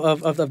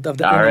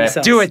All right.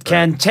 themselves. Do it,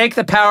 Ken. Take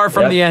the power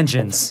from Yep. the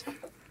engines.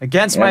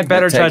 Against my Yep,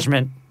 better take-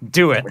 judgment,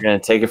 do it. We're going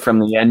to take it from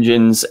the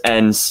engines,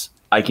 and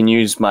I can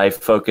use my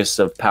focus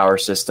of power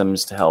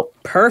systems to help.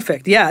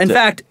 Perfect. Yeah. In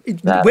fact,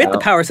 that with the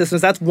out. power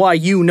systems, that's why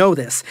you know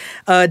this.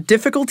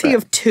 Difficulty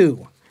of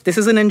 2. This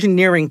is an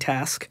engineering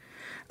task.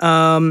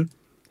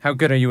 How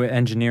good are you at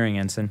engineering,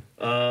 Ensign?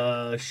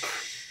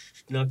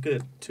 Not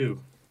good. 2.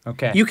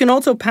 Okay. You can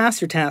also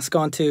pass your task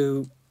on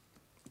to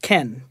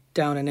Ken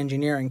down in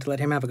engineering to let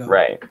him have a go.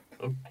 Right.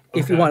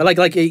 If you want.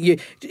 Like you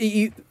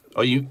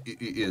Oh, you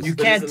You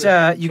But can't. isn't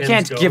it You Ken's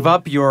can't go? give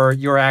up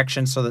your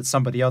action so that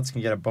somebody else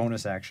can get a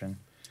bonus action.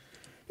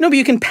 No, but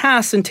you can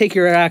pass and take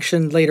your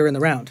action later in the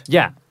round.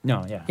 Yeah.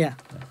 No. Yeah. Yeah.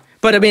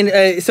 But I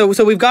mean, so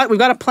we've got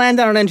a plan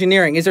down on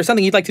engineering. Is there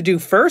something you'd like to do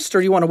first, or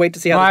do you want to wait to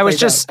see how? Well, this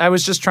plays I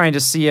was just trying to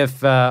see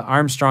if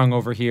Armstrong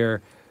over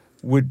here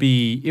if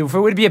it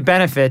would be a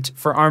benefit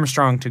for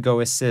Armstrong to go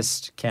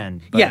assist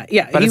Ken. But,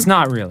 Yeah. But it's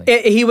not really.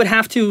 He would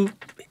have to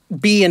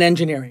be in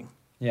engineering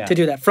Yeah. to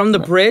do that. From the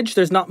bridge,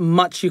 there's not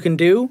much you can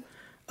do.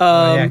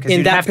 Yeah, 'cause in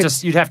you'd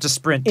that you'd have to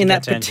sprint to in get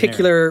that to engineering.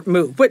 particular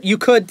move, but you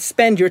could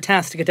spend your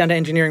task to get down to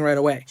engineering right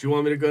away. Do you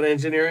want me to go to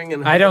engineering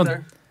and I help don't-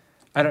 there?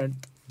 I don't.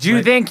 Do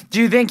you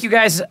think you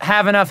guys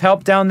have enough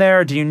help down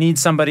there? Or do you need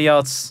somebody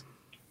else?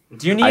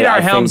 Do you need I our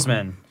think-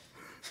 helmsman?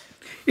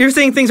 You're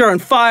saying things are on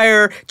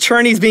fire.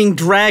 Cherney's being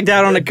dragged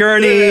out on a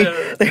gurney.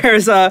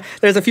 There's a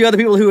few other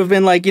people who have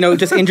been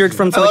just injured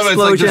from I some love it. It's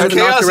like explosions there's and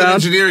knocked chaos in around.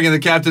 engineering, and the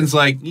captain's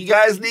like, "You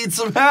guys need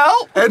some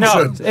help."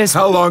 Ensign, it's-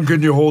 how long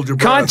can you hold your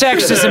breath?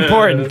 Context is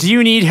important. Do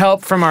you need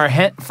help from our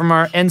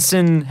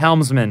ensign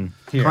helmsman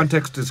here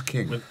Context is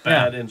king. With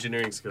bad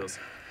engineering skills.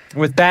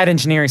 with bad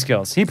engineering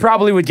skills? He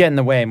probably would get in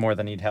the way more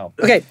than he'd help.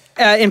 Okay.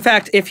 In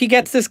fact, if he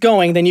gets this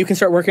going, then you can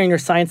start working on your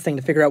science thing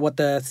to figure out what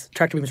the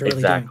tractor beams are really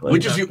doing. Exactly.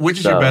 Which is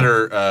So- your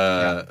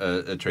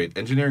better trait,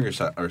 engineering or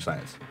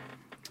science?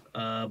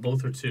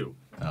 Both are 2.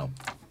 Oh,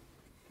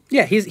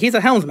 Yeah, he's a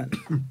helmsman.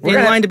 in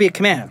gonna- line to be a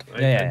command.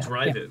 I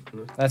drive it.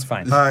 That's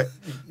fine.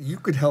 You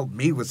could help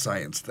me with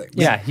science things.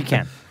 Yeah, he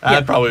can.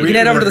 I'd probably You can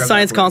head over to the work on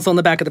science that for you. console in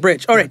the back of the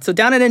bridge. All right, so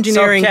down at So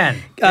engineering, Ken,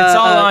 it's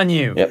all on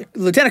you. Yep.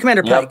 Lieutenant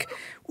Commander Yep. Pike,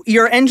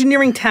 your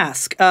engineering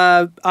task.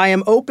 I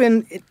am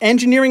open.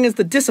 Engineering is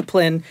the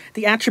discipline.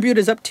 The attribute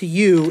is up to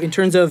you in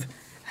terms of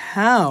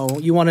how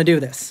you want to do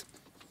this.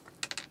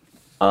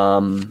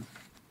 We're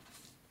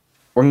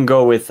gonna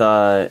go with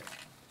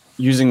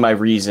using my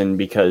reason,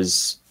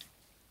 because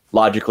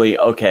logically,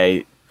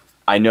 okay,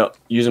 I know,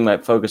 using my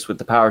focus with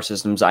the power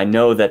systems, I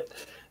know that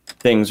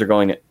things are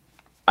going to,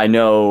 I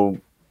know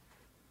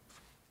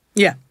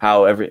Yeah.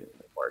 how everything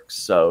works,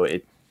 so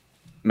it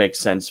makes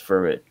sense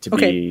for it to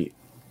Okay. be.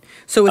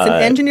 So it's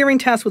an engineering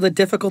task with a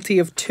difficulty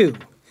of 2,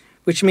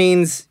 which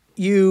means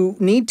you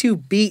need to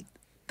beat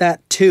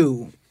that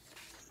 2.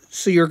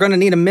 So you're going to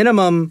need a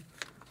minimum.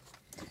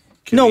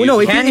 No.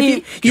 If Can you, he-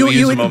 if Can we use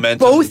you a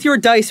momentum? both your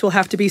dice will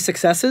have to be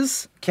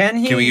successes. Can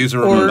he? can we use a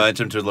Or-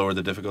 momentum to lower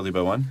the difficulty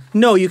by 1?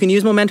 No, you can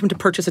use momentum to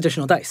purchase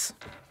additional dice.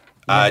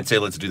 I'd say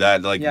let's do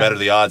that. Like, Yeah. better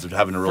the odds of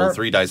having to roll For-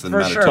 3 dice than the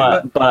for amount sure.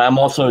 of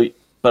 2.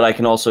 But I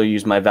can also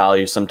use my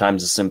value.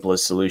 Sometimes the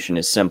simplest solution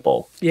is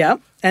simple. Yeah,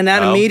 and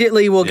that Oh,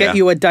 immediately will get yeah.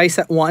 you a dice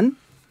at 1.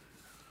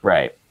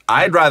 Right.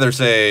 I'd rather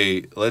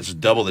say let's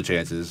double the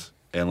chances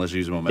and let's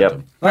use a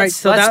momentum. All right, Let's,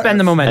 so let's that-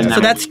 spend the momentum. So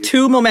that's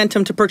 2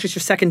 momentum to purchase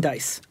your second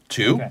dice.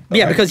 2?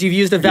 Yeah, because you've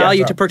used a value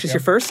Yeah. to purchase your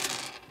first.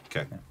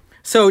 Okay.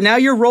 So now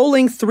you're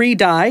rolling 3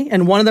 die,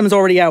 and one of them is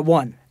already at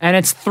 1. And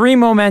it's 3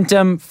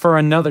 momentum for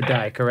another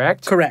die,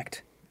 correct?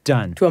 Correct.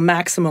 Done. To a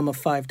maximum of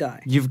 5 die.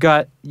 You've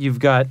got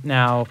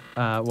now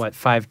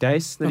 5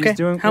 dice that Okay. he's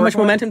doing. How much working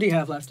with? momentum do you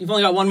have left? You've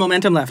only got 1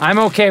 momentum left. I'm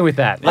okay with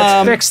that.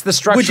 Let's fix the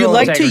structural Would you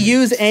like to integrity.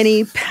 use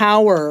any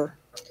power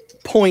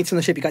points in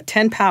the ship? You got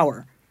 10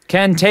 power.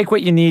 Ken, take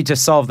what you need to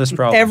solve this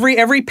problem.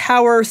 Every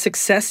power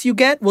success you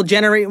get will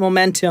generate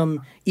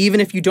momentum, even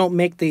if you don't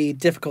make the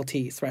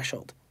difficulty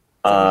threshold.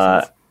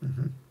 I'm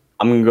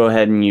gonna go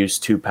ahead and use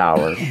 2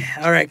 power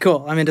All right,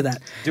 cool. I'm into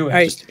that. Do it. All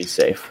right, to be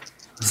safe.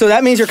 so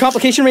that means your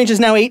complication range is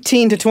now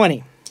 18 to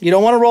 20. You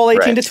don't want to roll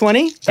 18 to Right.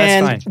 20. That's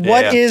and fine.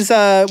 what Yeah. is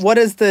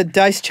the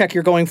dice check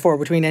you're going for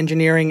between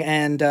engineering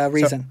and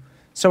reason?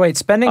 So wait,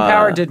 spending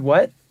power did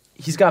what?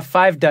 He's got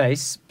 5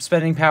 dice.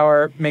 Spending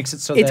power makes it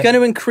so It's that going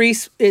to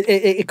increase.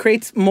 It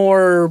creates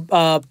more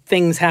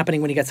things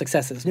happening when you get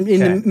successes.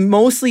 Okay.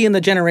 Mostly in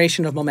the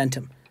generation of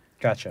momentum.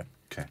 Gotcha.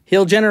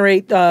 He'll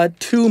generate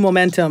 2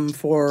 momentum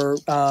for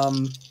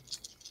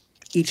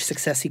each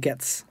success he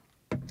gets.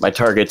 My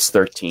target's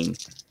 13.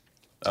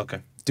 Okay.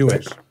 Do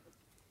it.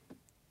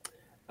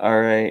 All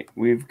right,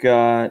 we've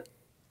got.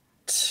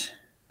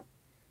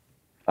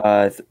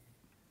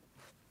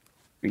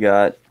 We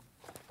got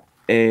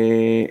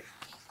a,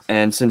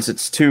 and since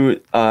it's 2,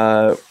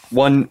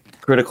 1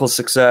 critical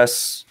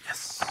success.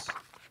 Yes.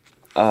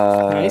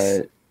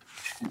 Nice.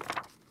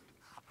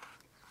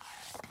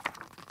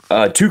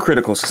 2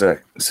 critical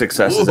successes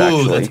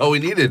actually. That's all we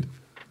needed.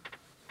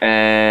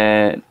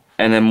 And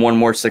then 1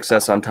 more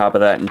success on top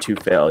of that, and 2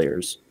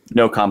 failures.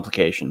 No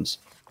complications.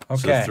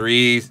 Okay.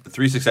 So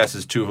 3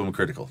 successes, 2 of them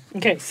critical.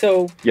 Okay,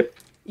 so Yep.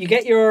 you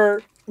get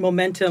your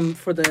momentum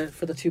for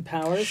the 2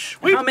 powers.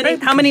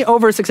 How many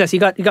over success? You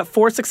got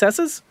 4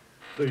 successes?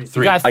 3.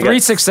 You got 3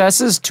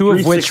 successes, 2 of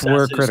 3 which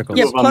were successes. critical.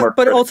 Yeah, of them were but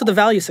critical. also the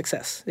value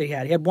success that he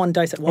had. He had 1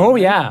 dice at 1. Oh,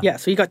 right? yeah. Yeah,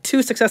 so you got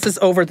 2 successes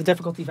over the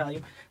difficulty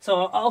value.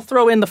 So I'll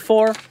throw in the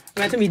 4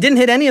 momentum. You didn't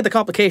hit any of the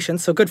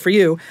complications, so good for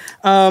you.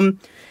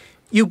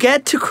 You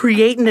get to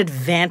create an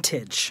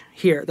advantage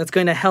here that's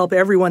going to help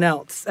everyone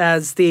else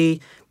as the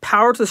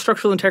power to the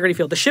structural integrity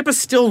field. The ship is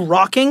still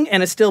rocking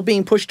and is still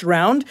being pushed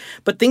around,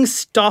 but things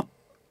stop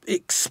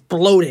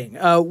exploding.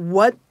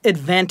 What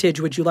advantage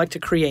would you like to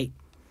create?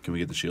 Can we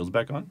get the shields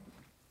back on?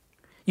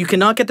 You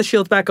cannot get the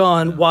shields back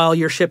on while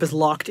your ship is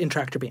locked in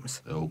tractor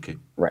beams. Okay.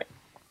 Right.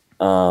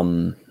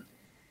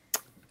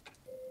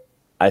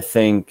 I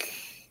think.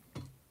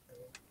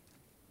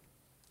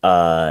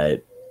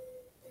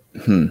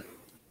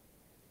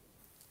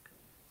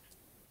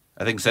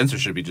 I think sensors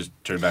should be just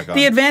turned back on.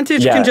 The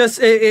advantage Yeah. can just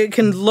it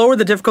can lower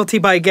the difficulty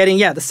by getting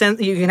you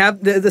can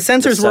have the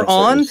sensors were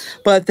on, sensors.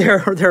 but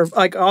they're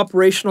like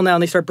operational now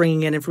and they start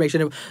bringing in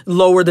information to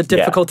lower the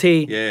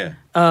difficulty Yeah.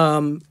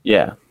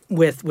 Yeah.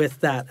 with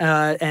that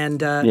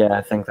Yeah,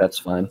 I think that's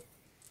fine.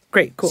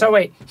 great, cool. So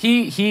wait,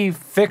 he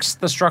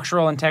fixed the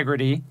structural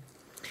integrity.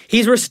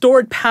 He's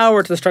restored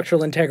power to the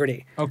structural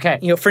integrity. Okay.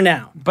 For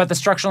now. But the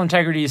structural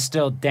integrity is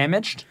still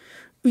damaged?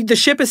 The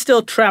ship is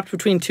still trapped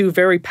between 2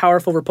 very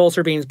powerful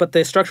repulsor beams, but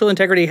the structural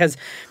integrity has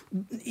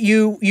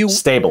you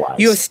Stabilized.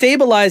 You have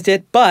stabilized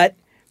it, but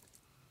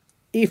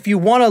if you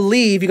want to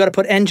leave, you got to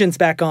put engines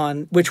back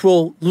on, which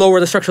will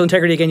lower the structural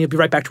integrity again. You'll be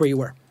right back to where you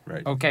were.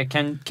 Right. Okay,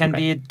 can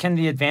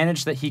the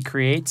advantage that he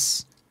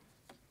creates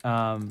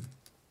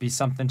be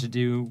something to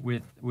do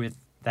with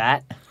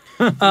that?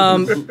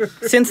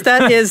 Since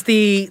that is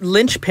the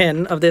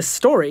linchpin of this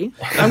story,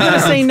 I'm going to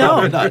say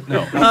no.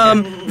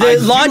 The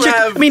logic.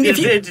 I mean, if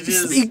you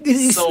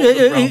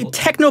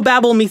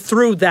technobabble me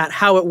through that,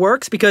 how it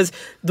works, because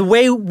the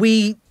way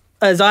we,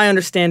 as I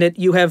understand it,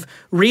 you have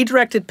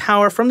redirected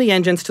power from the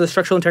engines to the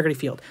structural integrity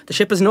field. The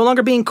ship is no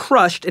longer being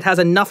crushed. It has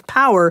enough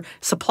power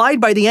supplied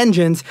by the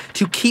engines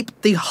to keep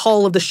the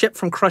hull of the ship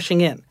from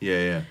crushing in.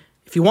 Yeah.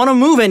 If you want to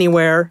move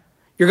anywhere,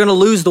 you're going to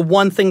lose the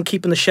one thing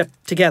keeping the ship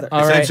together.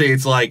 All right. Essentially,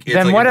 it's like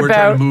Then what we're trying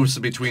about- to move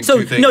between So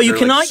two things. no, you they're,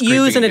 cannot like, scraping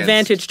use an against.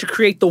 advantage to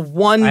create the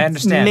one I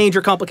understand.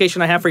 major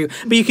complication I have for you.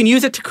 But you can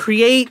use it to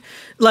create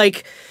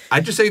like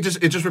I'd just say it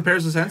just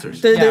repairs the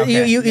sensors. the, Yeah,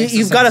 okay.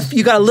 you've got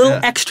a little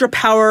extra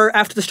power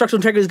after the structural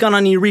integrity has gone on.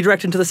 And you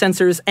redirect into the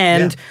sensors,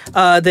 and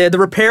the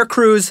repair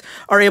crews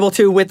are able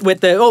to with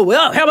the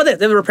how about this?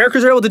 The repair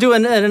crews are able to do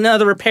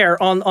another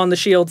repair on the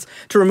shields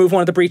to remove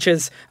one of the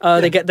breaches.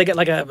 They get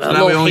like a So now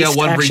little we only got haste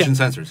one breach action. in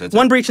sensors. That's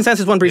One it. breach in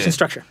sensors, one breach Yeah. in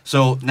structure.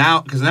 So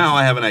now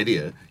I have an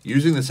idea.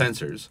 Using the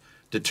sensors,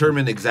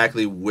 determine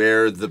exactly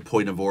where the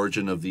point of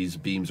origin of these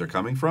beams are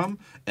coming from,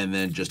 and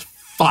then just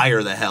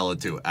fire the hell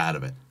out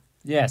of it.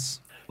 Yes.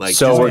 Like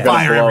So just we're gonna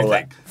fire blow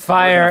everything.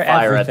 Fire We're gonna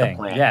fire at the everything.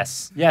 plant.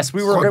 Yes,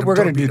 we're Quantum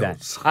going to do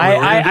that. torpedoes.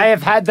 I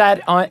have had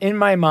that in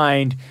my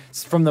mind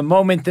from the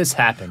moment this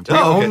happened. We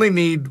Oh, okay. only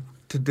need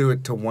to do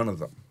it to one of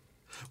them.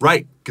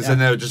 Right, because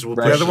then it just will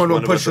push The other one will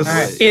of push us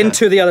us away.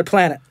 Into the other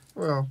planet.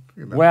 Well,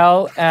 you know.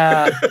 Well,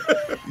 I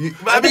mean,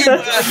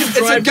 it's a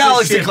drive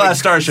Galaxy the class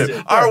ship.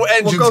 starship. Our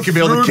engines go can be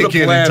able to through kick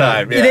the in planet.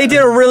 time. Yeah. They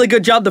did a really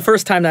good job the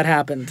first time that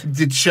happened.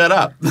 Did shut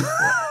up.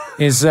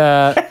 is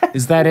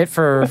that it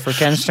for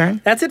Ken's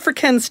turn? That's it for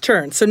Ken's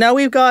turn. So now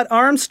we've got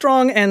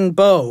Armstrong and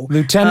Bo.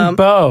 Lieutenant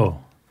Bo,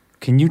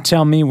 can you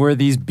tell me where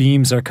these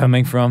beams are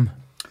coming from?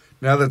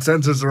 Now that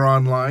sensors are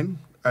online,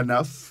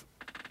 enough.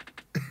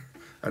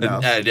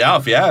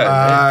 Enough.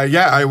 Yeah.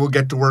 I will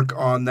get to work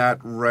on that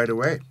right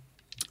away.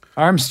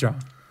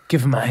 Armstrong,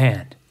 give him a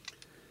hand.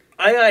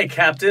 Aye,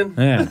 Captain.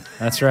 Yeah,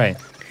 that's right.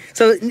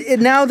 So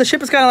now the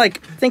ship is kind of like,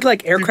 think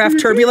like aircraft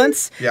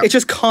turbulence. Yeah. It's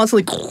just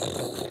constantly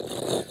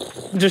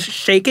just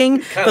shaking.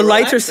 Kinda The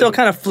lights are relaxing. still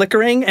kind of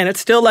flickering, and it's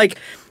still like,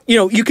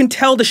 you can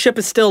tell the ship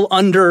is still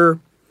under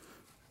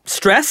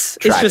stress.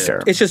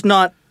 Tractor. It's just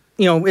not,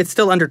 it's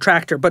still under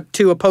tractor, but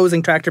 2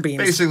 opposing tractor beams.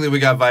 Basically, we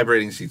got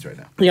vibrating seats right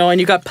now. And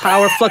you got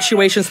power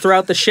fluctuations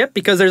throughout the ship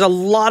because there's a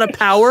lot of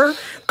power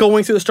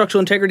going through the structural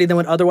integrity than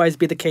would otherwise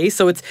be the case.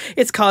 So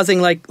it's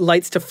causing like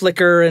lights to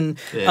flicker, and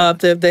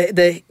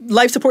the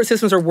life support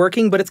systems are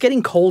working, but it's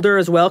getting colder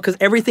as well because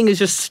everything is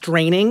just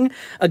straining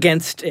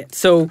against it.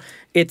 So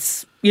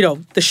it's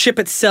the ship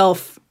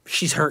itself,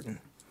 she's hurting.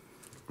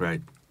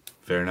 Right.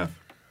 Fair enough.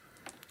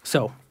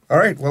 So All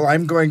right. Well,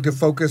 I'm going to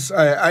focus.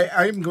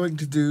 I'm going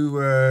to do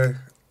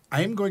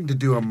I am going to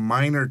do a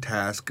minor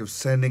task of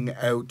sending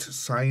out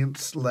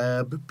science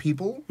lab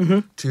people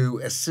to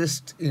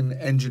assist in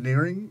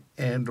engineering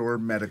and or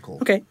medical.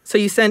 Okay, so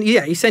you send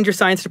your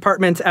science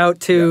departments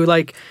out to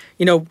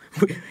don't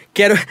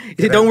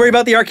worry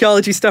about the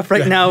archaeology stuff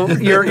right now.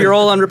 You're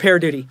all on repair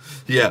duty.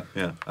 Yeah,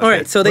 yeah. All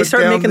right, so they Put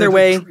start down making the- their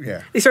way.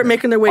 yeah. They start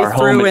making their way Our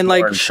home through is and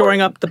more shoring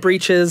important. up the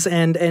breaches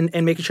and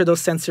making sure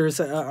those sensors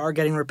are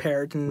getting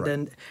repaired.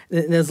 And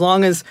as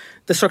long as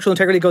the structural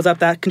integrity goes up,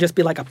 that can just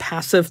be like a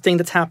passive thing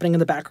that's happening in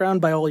the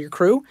background by all your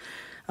crew.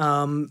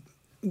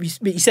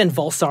 You send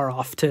Volsar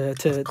off to.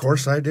 Of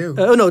course I do.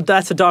 Oh no,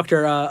 that's a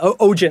doctor.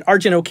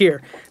 Arjun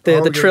O'Keir,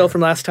 the trill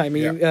from last time.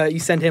 Yeah. You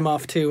send him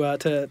off to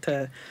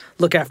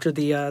look after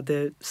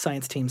the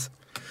science teams.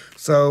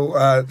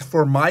 So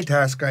for my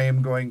task, I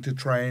am going to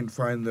try and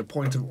find the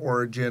points of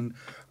origin,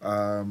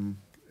 and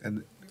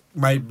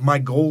my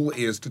goal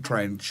is to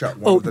try and shut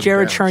one of them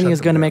Jared down, Charney shut is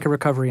them going to down. make a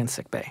recovery in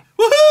sickbay.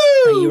 Woohoo!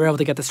 You were able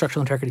to get the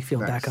structural integrity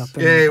field back up.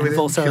 And, Yay, and we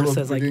didn't Volsar kill him-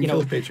 says we didn't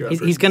kill the patriarch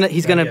he's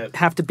gonna yet.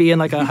 have to be in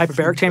like a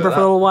hyperbaric chamber for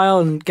a little while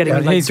and getting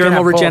Yeah, like he's gonna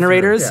thermal pull through,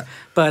 regenerators. yeah.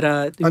 But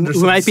Under we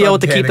some might be able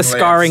to keep the sun-tanning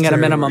scarring at a lamps,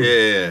 too. minimum.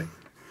 Yeah.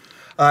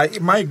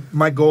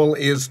 My goal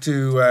is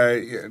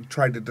to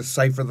try to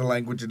decipher the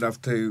language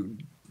enough to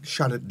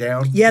shut it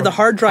down. Yeah, the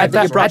hard drive At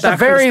that you the- brought at the back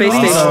from very the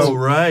space least- station. Oh,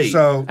 right.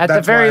 So At the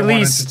that's very why I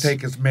least- wanted to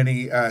take as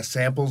many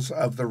samples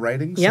of the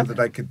writing Yep. so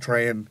that I could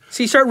try and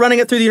So you start running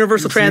it through the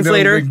universal you know,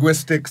 translator.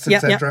 linguistics,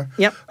 Yep, yep, etc.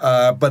 yep.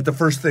 But the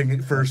first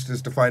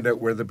is to find out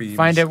where the beams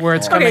Find out where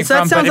it's are. coming Okay, so that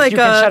from, sounds but if like you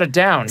can shut it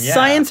down, yeah.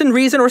 Science and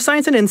reason or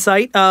science and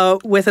insight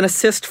with an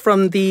assist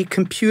from the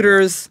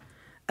computers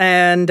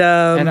and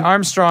And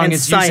Armstrong and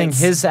is science.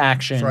 using his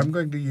action, So I'm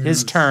going to his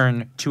use-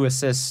 turn to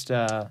assist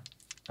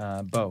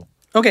Bo.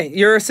 Okay,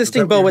 you're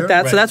assisting what Bo you're with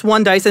doing? that, so that's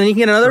one dice, and then you can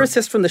get another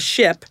assist from the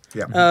ship.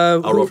 Yeah.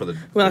 I'll roll for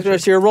the.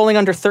 So you're rolling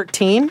under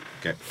 13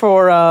 Okay.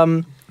 for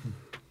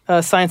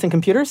science and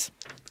computers.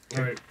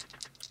 All right.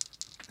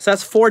 So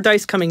that's 4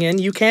 dice coming in.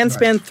 You can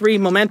spend 3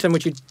 momentum,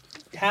 which you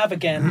have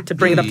again, to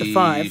bring it up to The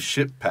 5.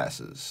 ship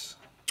passes.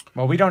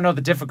 Well, we don't know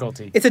the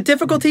difficulty. It's a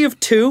difficulty of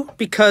 2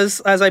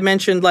 because, as I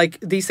mentioned, like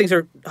these things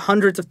are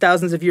hundreds of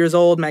thousands of years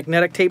old.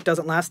 Magnetic tape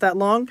doesn't last that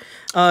long.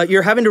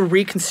 You're having to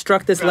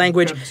reconstruct this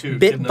language grab 2, get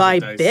bit another by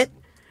dice. bit.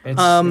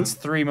 It's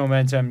 3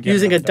 momentum. get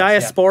Using a another dice, yeah.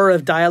 diaspora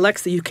of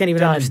dialects that you can't even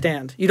Done.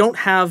 understand. You don't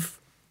have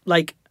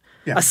like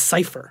a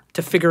cipher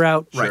to figure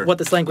out Sure. what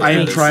this language I am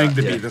means. trying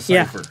to Yeah. be the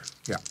Yeah. cipher.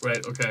 Yeah.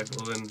 Right. Okay.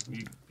 Well, then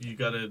you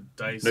got a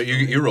dice. No,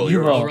 you roll. You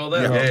roll. I'll roll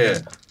that. Yeah. Okay. Yeah.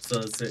 So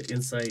it's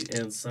insight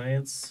and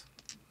science.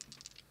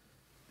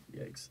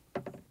 Yikes.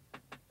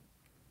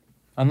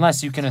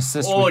 Unless you can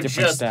assist with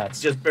different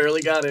stats. just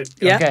barely got it.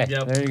 Yeah. Okay,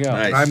 Yep. there you go.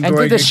 Nice. I'm And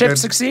going did the ship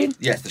against- succeed?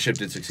 Yes, the ship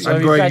did succeed. So I'm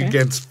you've going got-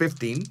 against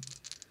 15.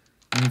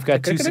 You've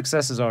got 2 Okay.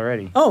 successes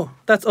already. Oh,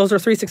 those are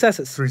 3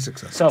 successes. 3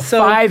 successes. So So-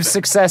 5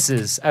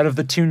 successes out of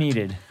the 2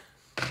 needed.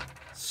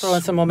 Throw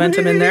in some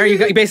momentum in there.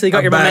 You basically got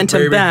I'm your back,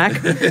 momentum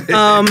baby.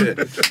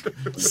 back.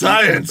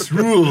 Science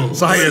rules.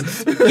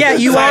 Science. Yeah,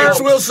 you are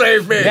Science will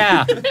save me.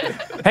 Yeah.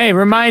 Hey,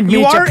 remind me You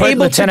to are put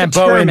able to Lieutenant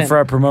Bo in determine- for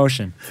a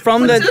promotion.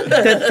 from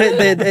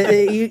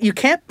you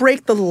can't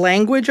break the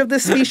language of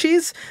this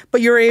species,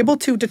 but you're able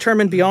to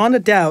determine beyond a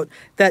doubt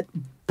that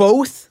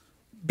both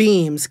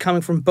beams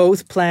coming from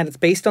both planets,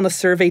 based on the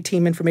survey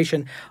team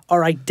information,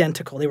 are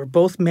identical. They were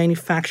both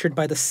manufactured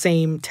by the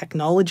same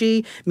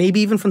technology, maybe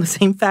even from the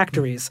same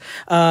factories.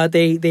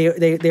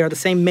 They are the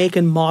same make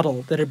and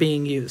model that are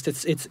being used.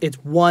 It's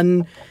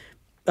one.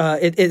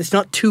 It's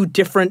not 2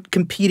 different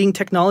competing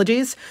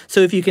technologies.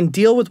 So if you can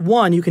deal with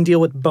one, you can deal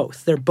with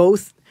both. They're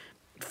both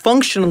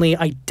functionally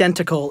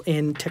identical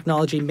in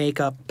technology,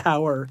 makeup,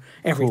 power,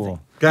 everything.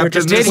 Cool. They're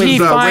Captain, just this Did he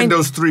is find-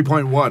 Windows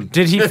 3.1.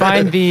 Did he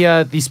find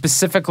the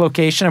specific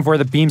location of where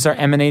the beams are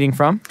emanating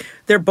from?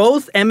 They're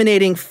both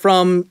emanating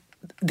from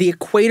the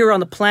equator on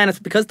the planets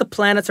because the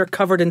planets are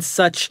covered in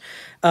such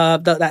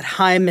that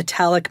high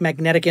metallic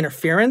magnetic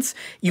interference.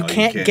 You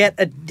can't can't. get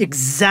an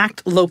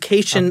exact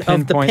location A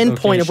of the pinpoint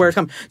pinpoint of where it's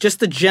coming. Just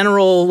the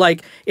general,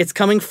 like it's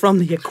coming from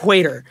the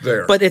equator,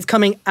 There. but it's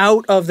coming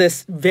out of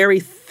this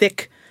very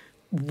thick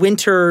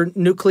winter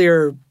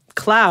nuclear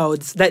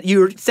clouds that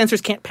your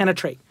sensors can't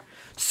penetrate.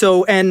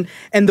 So and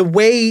the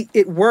way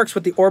it works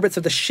with the orbits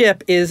of the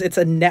ship is it's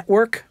a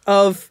network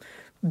of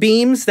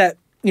beams that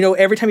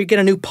every time you get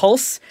a new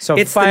pulse, So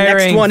it's the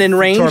firing next one in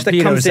range that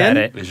torpedoes comes at in.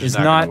 it It's is just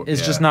not not gonna-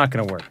 is just yeah. not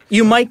going to work.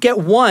 You might get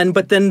one,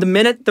 but then the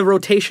minute the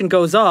rotation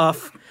goes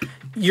off,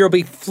 you'll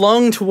be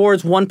flung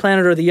towards one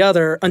planet or the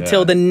other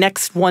until Yeah. the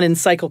next one in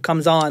cycle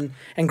comes on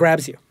and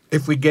grabs you.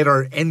 If we get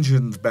our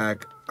engines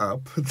back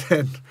up,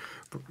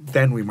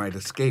 then we might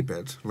escape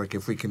it. Like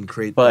if we can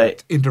create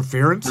that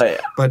interference.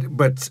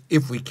 But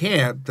if we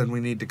can't, then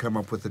we need to come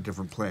up with a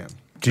different plan.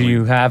 Do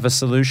you have a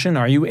solution?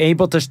 Are you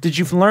able to? Did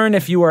you learn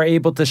if you are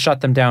able to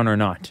shut them down or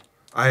not?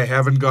 I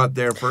haven't got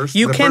there first.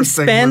 You The can first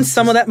thing spend was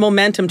some of just- that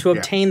momentum to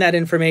obtain that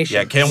information.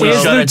 Yeah, can we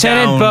Is shut it Lieutenant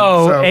down?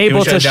 Bo So- able Can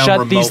we to shut it down shut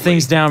these remotely?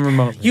 things down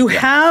remotely? You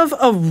have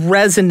a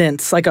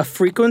resonance, like a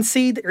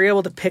frequency that you're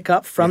able to pick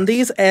up from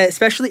these,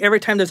 especially every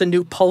time there's a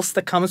new pulse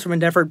that comes from a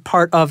different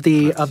part of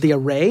the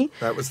array.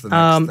 That was the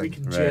next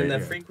thing. Jam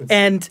that frequency.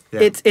 And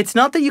Yeah. it's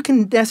not that you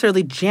can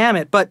necessarily jam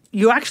it, but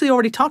you actually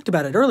already talked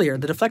about it earlier,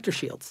 the deflector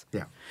shields.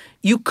 Yeah.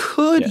 You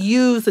could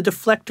use the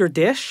deflector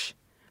dish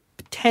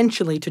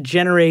potentially to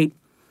generate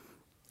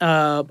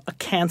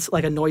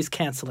like a noise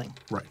canceling,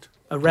 Right.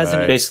 a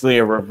resonance. Basically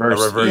a reverse.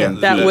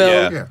 That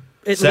will Yeah.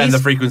 at Send the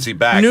least frequency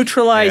back.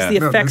 neutralize Yeah. the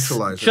No, effects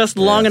neutralize it. just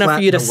long enough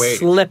for you to Flatten the wave.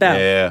 slip out.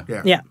 Yeah.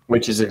 Yeah. Yeah.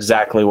 Which is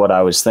exactly what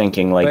I was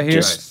thinking. Like But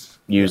here's- just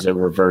use a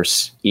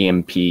reverse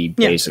EMP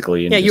Yeah.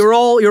 basically. And Yeah, just you're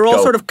all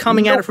go. sort of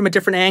coming at it from a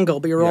different angle,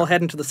 but you're all Yeah.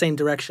 heading to the same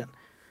direction.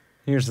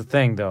 Here's the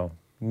thing, though.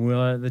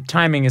 Well, the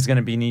timing is going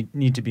to be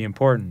need to be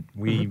important.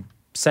 We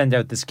send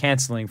out this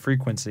canceling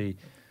frequency,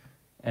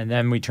 and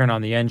then we turn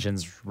on the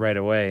engines right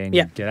away and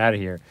Yeah. get out of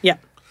here. Yeah.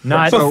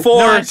 Not So,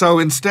 Before- so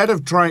instead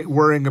of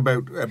worrying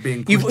about being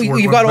pushed You've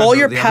toward got one all button or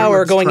your the other, power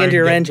let's going try into and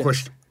your get engine.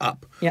 pushed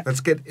up. Yeah.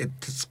 Let's get it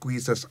to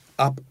squeeze us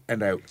up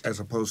and out as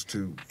opposed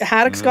to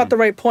Haddock's got the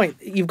right point.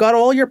 You've got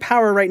all your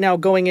power right now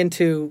going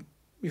into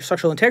your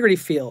structural integrity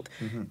field.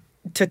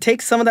 To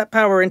take some of that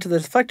power into the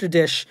deflector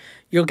dish,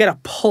 you'll get a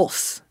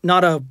pulse,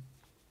 not a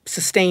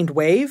sustained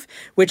wave,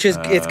 which is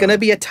it's going to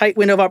be a tight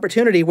window of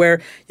opportunity where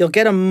you'll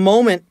get a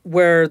moment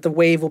where the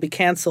wave will be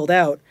canceled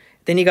out.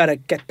 Then you got to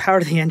get power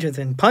to the engines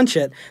and punch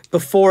it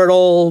before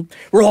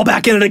we're all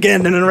back in it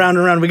again, and then around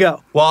and around we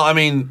go. Well, I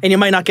mean, And you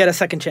might not get a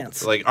second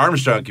chance. like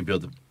Armstrong could be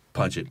able to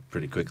punch it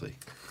pretty quickly.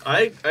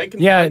 I can.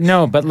 yeah,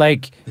 no, but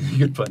like You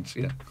could punch,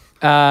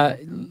 yeah.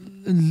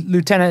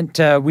 Lieutenant,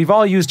 we've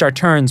all used our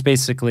turns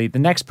basically. The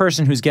next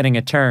person who's getting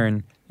a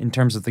turn in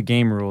terms of the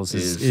game rules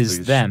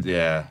is them.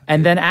 Yeah.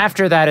 And then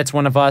after that, it's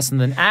one of us, and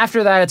then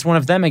after that, it's one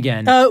of them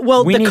again.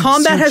 Well, We the need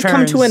combat 2 has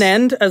come to an turns.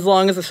 end as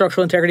long as the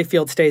structural integrity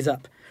field stays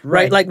up.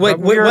 Right? Right, Like but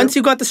we're- once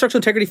you got the structural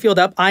integrity field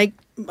up, I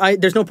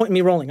there's no point in me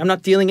rolling. I'm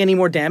not dealing any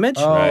more damage.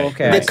 Oh, Right.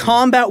 okay. The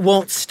combat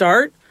won't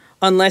start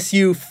unless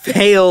you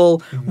fail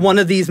one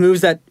of these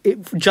moves that it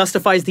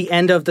justifies the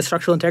end of the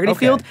structural integrity Okay.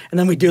 field, and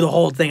then we do the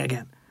whole thing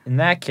again. In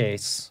that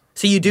case,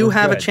 So you do We're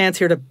have a good. chance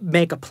here to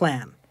make a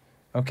plan.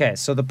 okay,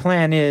 so the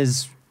plan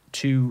is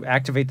to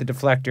activate the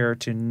deflector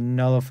to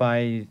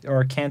nullify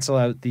or cancel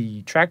out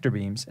the tractor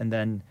beams, and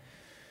then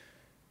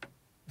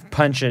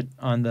punch it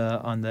on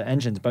the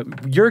engines.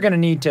 But you're going to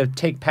need to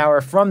take power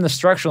from the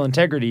structural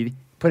integrity,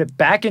 put it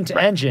back into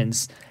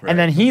engines, and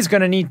then he's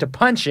going to need to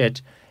punch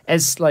it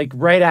as like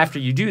right after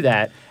you do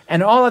that,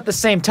 and all at the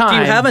same time.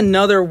 Do you have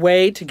another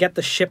way to get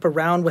the ship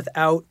around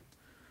without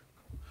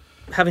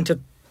having to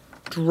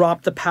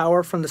drop the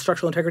power from the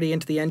structural integrity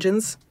into the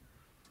engines?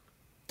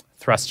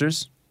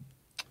 thrusters?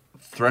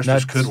 Thrusters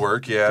That's- could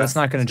work, yeah. That's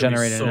not going to gonna be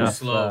generate so enough.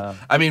 slow.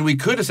 I mean, we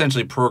could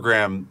essentially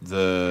program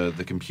the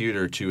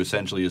computer to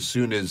essentially as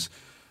soon as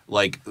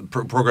like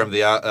program the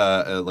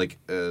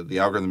the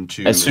algorithm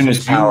to As soon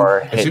as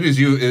power as hit. soon as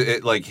you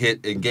like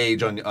hit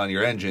engage on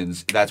your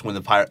engines, that's when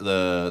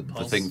the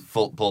thing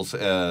pulse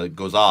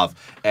goes off,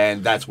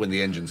 and that's when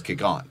the engines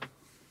kick on.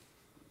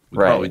 We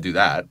could Right. probably do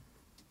that.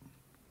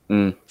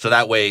 So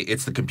that way,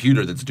 it's the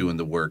computer that's doing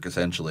the work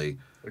essentially.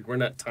 Like we're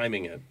not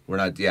timing it. We're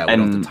not, we don't have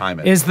And to time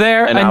it. Is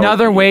there And I would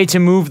another be- way to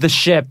move the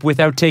ship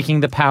without taking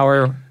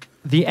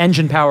the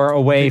engine power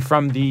away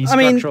from the I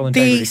mean, structural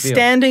integrity the field?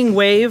 standing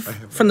wave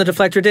from the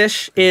deflector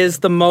dish is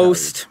the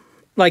most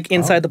like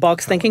inside the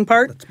box thinking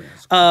part.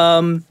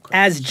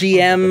 As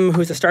GM,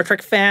 who's a Star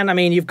Trek fan, I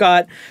mean, you've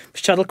got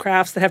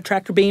shuttlecrafts that have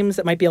tractor beams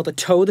that might be able to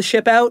tow the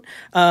ship out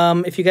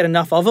if you get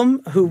enough of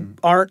them who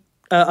aren't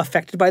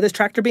affected by this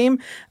tractor beam.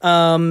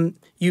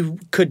 You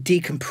could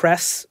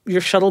decompress your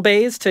shuttle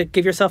bays to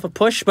give yourself a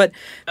push, but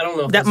I don't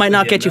know if that that's might gonna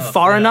not be get you enough,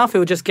 far yeah. enough. It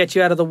would just get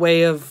you out of the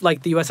way of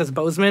like the USS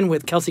Bozeman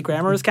with Kelsey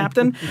Grammer as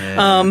captain.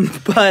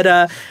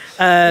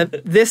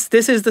 This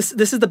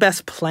is the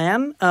best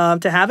plan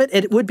to have it.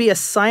 It would be a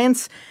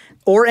science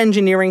or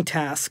engineering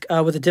task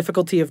with a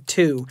difficulty of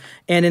 2,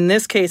 and in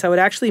this case, I would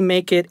actually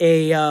make it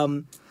a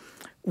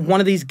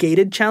one of these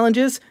gated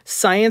challenges.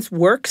 Science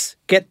works,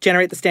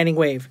 generate the standing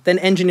wave. Then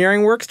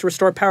engineering works to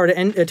restore power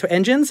to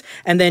engines,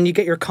 and then you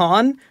get your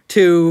con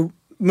to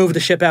move the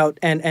ship out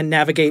and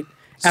navigate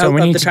out So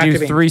we of need the to tractor do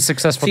beam. 3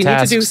 successful So you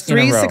tasks need to do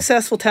 3 in a row.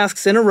 successful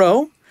tasks in a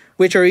row,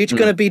 which are each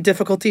going to be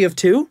difficulty of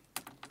 2.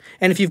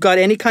 And if you've got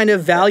any kind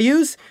of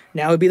values,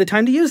 now would be the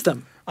time to use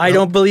them. I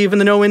don't believe in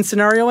the no-win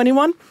scenario,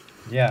 anyone?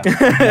 Yeah.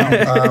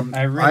 No,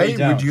 I really I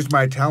don't. would use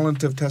my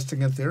talent of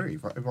testing a theory.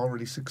 I've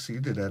already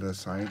succeeded at a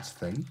science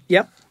thing.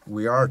 Yep.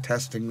 We are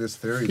testing this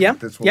theory Yep.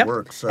 that this will Yep.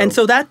 work. So And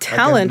so that I get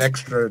talent, an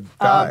extra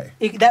die.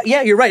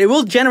 Yeah, you're right. It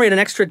will generate an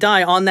extra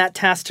die on that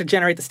task to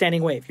generate the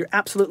standing wave. You're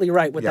absolutely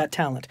right with Yeah. that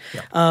talent.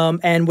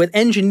 And with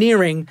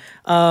engineering,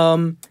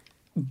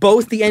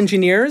 both the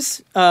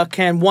engineers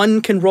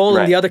one can roll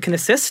and the Right. other can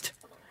assist,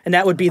 and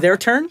that would be their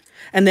turn.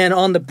 And then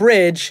on the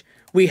bridge,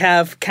 we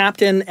have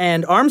Captain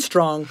and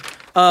Armstrong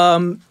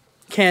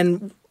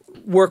can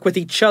work with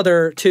each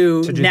other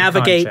to do the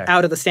navigate con check.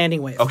 out of the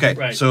standing wave. Okay,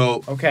 Right.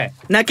 so Okay.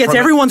 And that gets From a-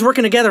 everyone's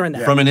working together in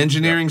that. from an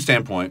engineering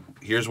standpoint,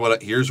 here's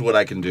what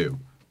I can do,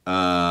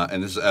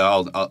 and this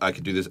I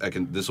can do this.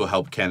 This will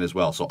help Ken as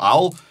well. So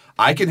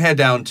I can head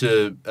down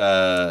to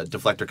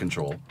deflector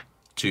control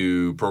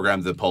to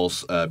program the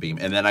pulse beam,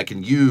 and then I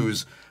can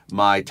use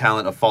my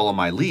talent of follow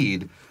my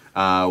lead.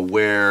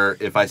 Where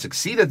if I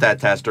succeed at that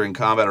test during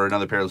combat or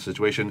another perilous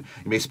situation,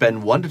 you may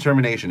spend 1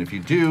 determination. If you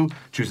do,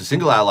 choose a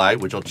single ally,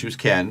 which I'll choose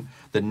Ken.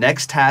 The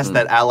next task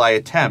that ally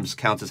attempts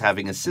counts as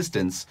having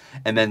assistance,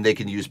 and then they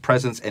can use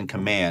presence and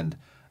command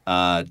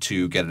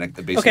to get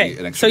basically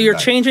an extra so you're die.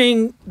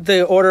 changing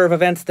the order of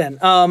events then.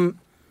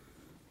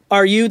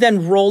 Are you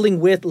then rolling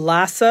with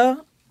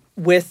Lassa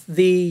with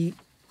the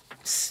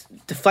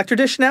deflector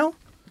dish now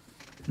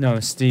No,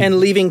 Steve. and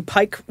leaving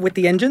Pike with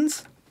the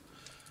engines?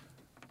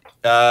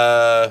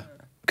 Uh,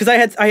 Because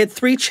I had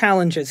 3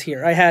 challenges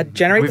here. I had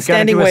generate the We've got to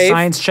standing do a wave,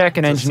 science check,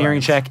 an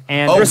engineering check,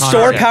 and Oh, a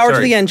restore con- power to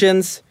sorry. the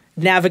engines,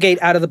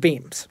 navigate out of the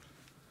beams.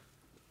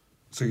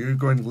 So you're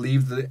going to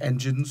leave the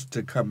engines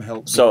to come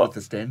help me So, with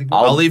the standing?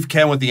 I'll leave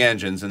Ken with the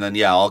engines, and then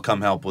I'll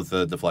come help with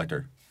the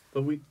deflector.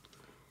 But we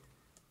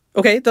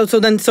Okay,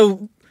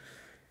 so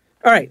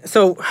all right,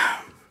 so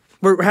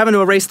we're having to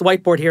erase the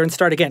whiteboard here and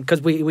start again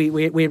because we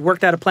had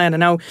worked out a plan,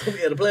 and now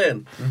had a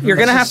plan. you're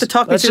going to have to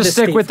talk me let's through just this,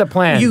 stick Steve. with the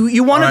plan.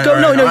 You want to All go?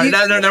 right, No, all no. right, You,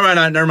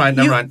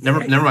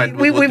 never mind.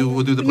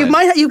 We'll do the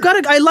plan. You've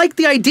got to. I like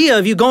the idea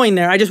of you going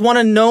there. I just want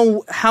to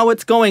know how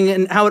it's going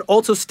and how it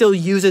also still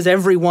uses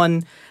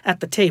everyone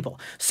at the table.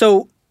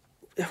 So,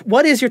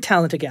 what is your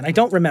talent again? I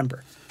don't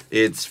remember.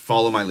 It's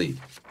follow my lead.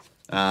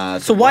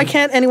 So why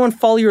can't anyone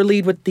follow your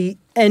lead with the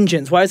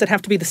engines? Why does it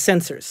have to be the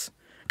sensors?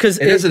 Because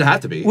It doesn't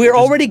have to be. We're It just-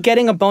 already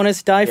getting a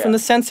bonus die from the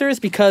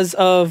sensors because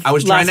of. I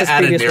was trying to Lassa's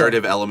add a previous roll.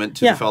 narrative element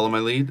to Yeah. the follow my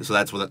lead, so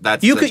that's what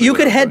that's. You essentially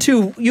could what I'm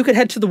doing. you could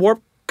head to the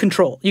warp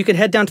control. You could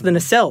head down to the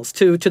nacelles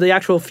to the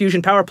actual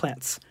fusion power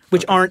plants,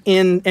 which aren't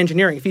in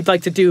engineering. If you'd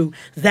like to do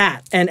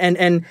that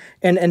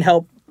and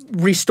help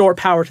restore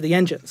power to the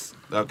engines.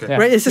 Okay. Yeah.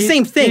 Right, it's the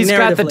same thing He's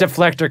got the narratively.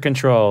 deflector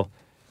control.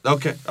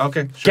 Okay.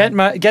 Sure.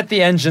 Get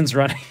the engines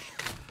running.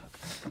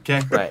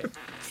 Okay. Right.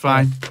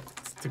 Fine.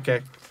 It's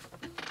okay.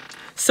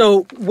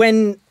 So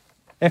when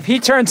If he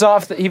turns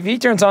on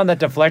that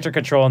deflector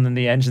control and then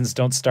the engines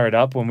don't start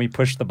up when we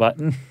push the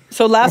button.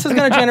 Lassa's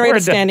going to generate We're a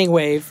done. standing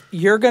wave.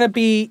 You're going to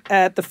be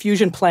at the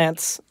fusion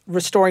plants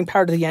restoring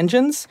power to the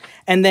engines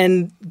and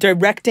then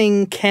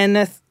directing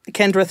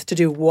Kendrith to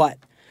do what?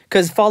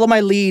 Because follow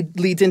my lead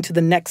leads into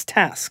the next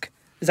task.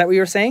 Is that what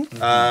you were saying?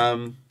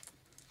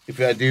 If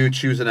I do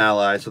choose an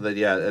ally, so that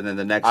and then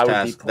the next I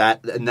would be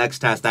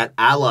task that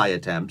ally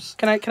attempts.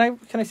 Can I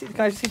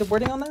see the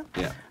wording on that?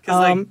 Yeah.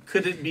 Because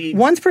could it be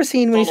Once per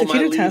scene, when you follow my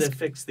succeed a lead task, and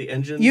fix the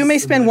engines? you may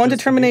and spend then 1 it goes to me?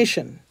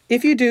 determination.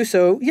 If you do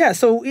so,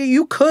 so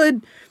you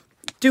could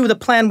do the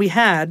plan we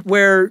had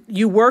where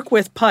you work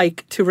with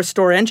Pike to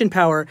restore engine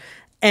power,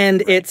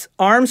 and it's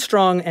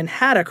Armstrong and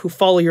Haddock who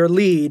follow your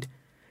lead.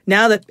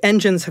 Now that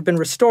engines have been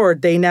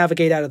restored, they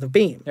navigate out of the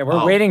beam. Yeah,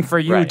 we're waiting for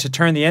you right. to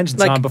turn the engines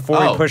Like- on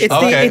before we push It's the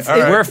the, Okay, it's all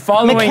the, right. We're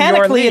following your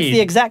mechanically, lead. it's the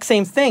exact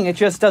same thing. It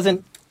just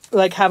doesn't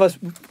have us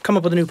come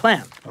up with a new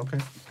plan. Okay.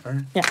 All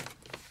right. Yeah.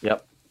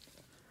 Yep.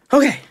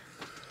 Okay.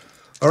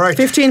 All right.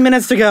 15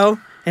 minutes to go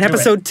in it.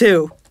 episode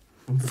 2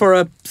 for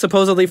a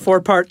supposedly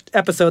 4-part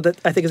episode that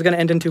I think is going to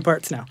end in 2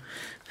 parts now.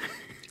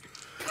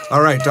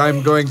 All right.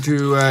 I'm going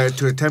to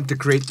attempt to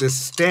create this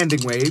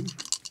standing wave.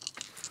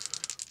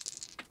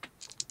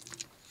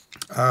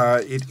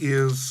 It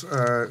is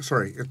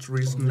it's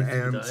reason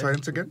and die.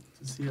 science again.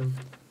 See him.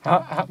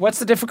 What's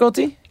the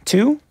difficulty?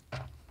 2?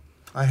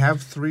 I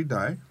have 3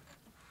 die.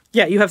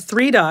 Yeah, you have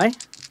 3 die,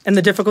 and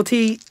the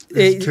difficulty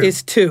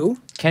is 2.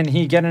 Can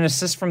he get an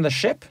assist from the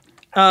ship?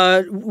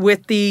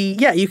 With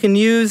you can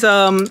use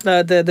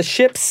the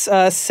ship's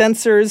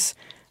sensors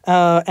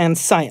and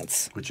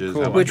science, Which is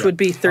Cool. how much? which would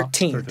be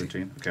 13.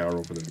 13. Okay, I'll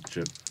roll for the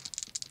ship.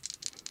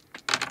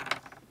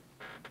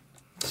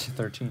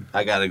 13.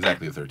 I got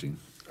exactly a 13.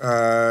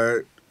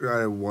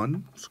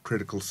 1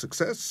 critical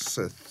success,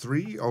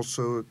 3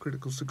 also a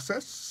critical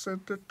success,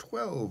 and a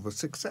 12 a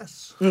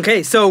success.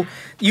 Okay, so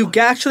you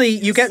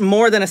get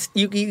more than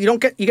you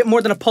get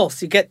more than a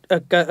pulse. You get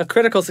a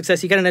critical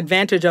success. You get an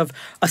advantage of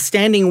a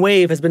standing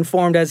wave has been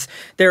formed as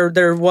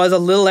there was a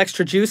little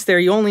extra juice there.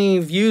 You only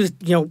have used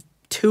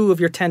 2 of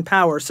your 10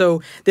 power.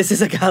 So this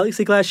is a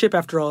galaxy class ship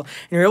after all,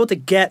 and you're able to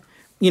get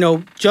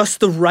just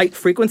the right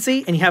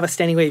frequency, and you have a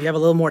standing wave. You have a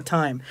little more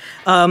time.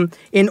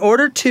 In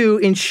order to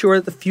ensure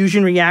that the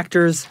fusion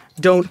reactors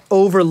don't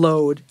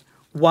overload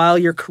while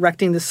you're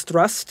correcting this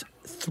thrust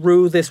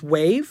through this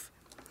wave,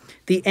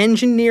 the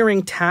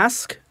engineering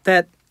task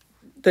that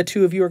the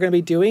 2 of you are going to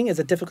be doing is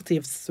a difficulty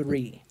of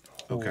 3.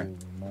 Okay.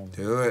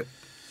 Do it.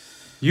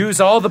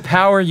 Use all the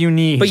power you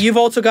need. But you've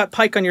also got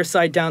Pike on your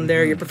side down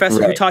there, your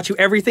professor who Right. taught you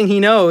everything he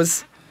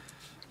knows.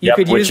 You Yep,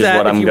 could which use is that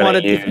what if I'm you gonna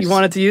wanted. If you use.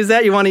 wanted to use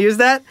that, you want to use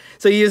that.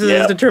 So he uses his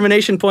Yeah.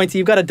 determination points.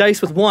 You've got a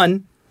dice with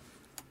 1.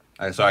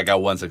 So I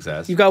got one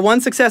success. You got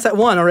one success at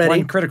 1 already.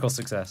 One critical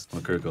success.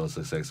 One critical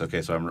success.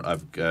 Okay, so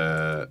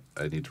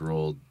I need to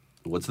roll.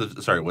 What's the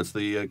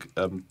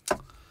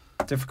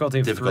difficulty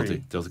of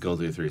 3?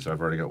 Difficulty of 3. So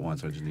I've already got one.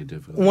 So I just need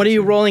difficulty. What are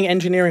you rolling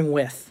engineering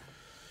with?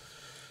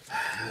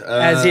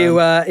 As you,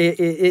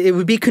 it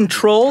would be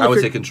control. I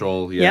would say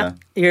control. Yeah.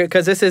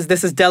 Because this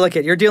is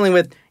delicate. You're dealing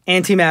with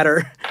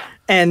antimatter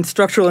and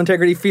structural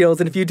integrity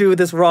fields, and if you do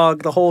this wrong,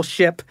 the whole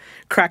ship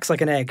cracks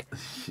like an egg.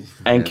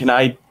 And can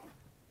I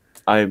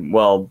have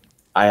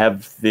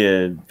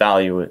the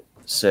value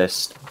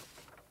assist.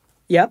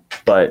 Yep.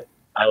 But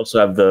I also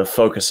have the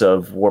focus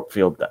of warp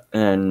field.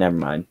 Never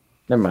mind.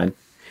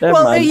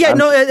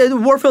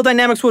 Warp field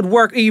dynamics would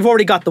work. You've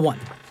already got the one.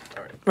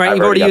 Right,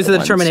 you've already used the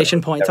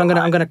determination point, so I'm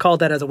gonna call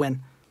that as a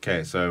win.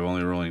 Okay, so I'm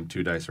only rolling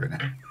 2 dice right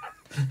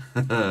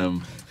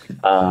now.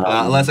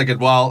 Unless I could.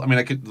 Well, I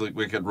mean,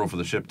 we could roll for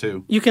the ship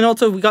too. You can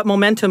also. We got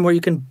momentum where you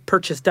can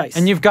purchase dice,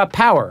 and you've got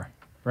power,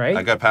 right?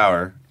 I got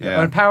power.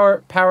 Yeah. And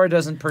power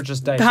doesn't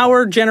purchase dice.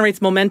 Power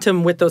generates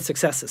momentum with those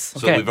successes.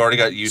 So we've already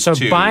got used. So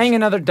twos. buying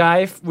another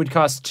die would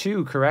cost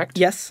 2, correct?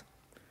 Yes.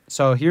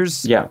 So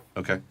here's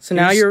Okay. So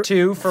now you're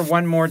 2 for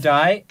 1 more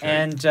die,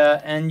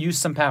 and use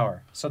some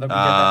power so that we get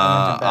that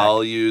momentum back.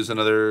 I'll use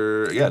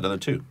another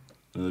 2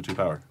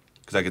 power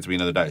because that gets me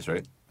another dice,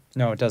 right?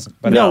 No, it doesn't.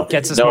 But it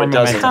gets us more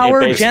momentum.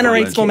 Power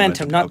generates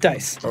momentum, not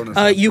dice.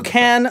 You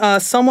can.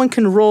 Someone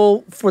can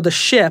roll for the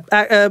ship.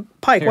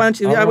 Pike, why don't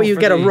you? You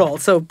get a roll.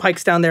 So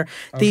Pike's down there.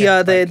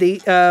 Okay,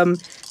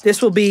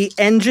 this will be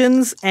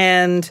engines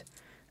and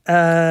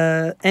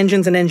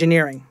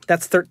engineering.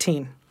 That's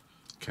 13.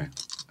 Okay.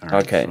 All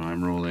right, okay. So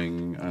I'm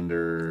rolling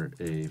under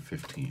a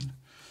 15.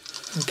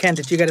 And Ken,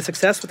 did you get a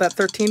success with that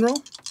 13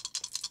 roll?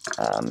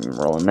 I'm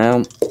rolling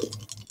now.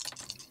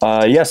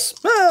 Yes.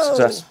 Whoa!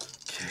 Success.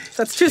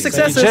 That's 2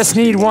 successes. You just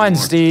need 1,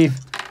 Steve.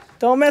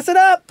 Don't mess it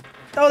up.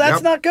 Oh,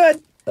 that's not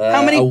good.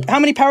 How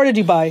many power did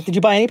you buy? Did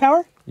you buy any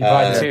power? You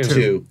bought 2.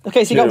 2.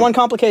 Okay, so you got 1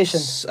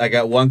 complication. I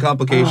got 1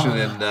 complication,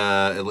 and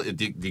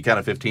do you count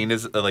a 15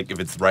 is like if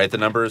it's right at the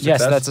number of success?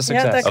 Yes, that's a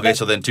success. Okay,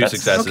 so then 2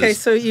 successes. Okay,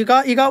 so you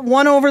got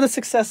 1 over the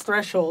success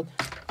threshold.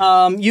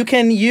 You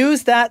can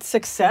use that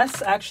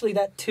success, actually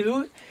that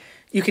 2.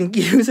 You can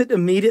use it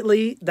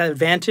immediately, the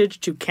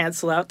advantage, to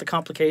cancel out the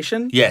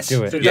complication. Yes.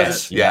 Do it.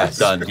 Yes.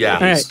 Done. Yeah.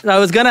 All right. I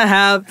was gonna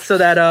have so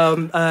that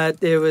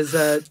there was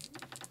I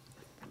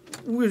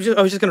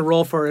was just gonna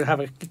roll for it,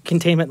 have a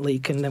containment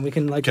leak, and then we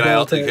can Can I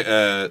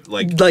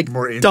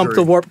more dump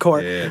the warp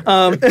core. Yeah.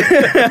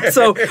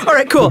 So all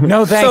right, cool.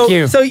 No, thank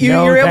you. So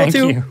you're able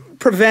to you.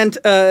 prevent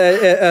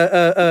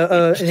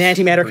an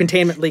antimatter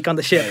containment leak on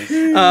the ship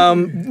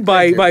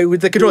by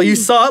with the control. You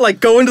saw it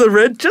go into the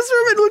rid just for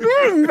a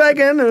minute, back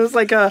in, and it was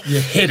like a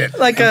you hit it,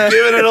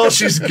 giving it all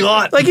she's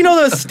got.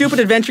 Those stupid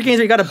adventure games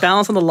where you got to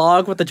balance on the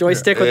log with the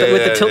joystick with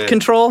the tilt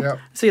control. Yep.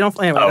 So you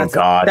don't. Anyway,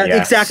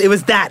 yes. Exactly. It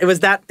was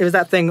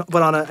that thing,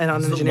 but on an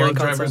engineering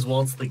console. Drivers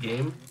waltz the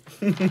game.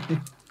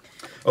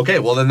 Okay,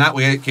 well in that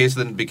case,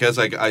 then because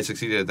I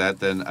succeeded at that,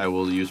 then I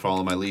will use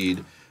follow my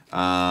lead.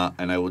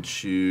 And I will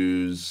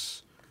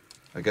choose,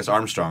 I guess,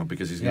 Armstrong,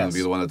 because he's going to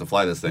be the one that to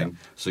fly this thing. Yep.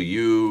 So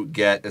you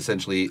get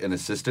essentially an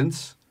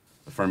assistance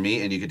from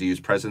me, and you get to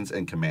use presence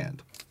and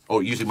command. Oh,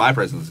 using my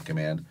presence and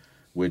command,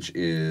 which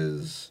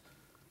is...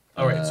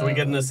 All right, so we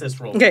get an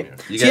assist roll. Okay,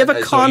 you have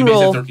a con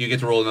roll. You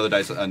get to roll another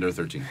dice under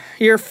 13.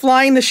 You're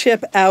flying the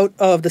ship out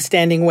of the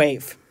standing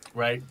wave.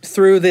 Right.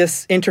 Through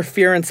this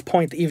interference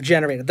point that you've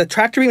generated. The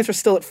tractor beams are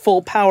still at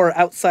full power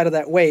outside of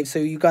that wave, so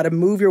you got to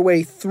move your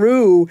way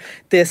through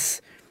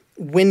this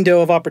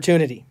window of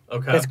opportunity.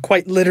 Okay. It's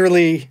quite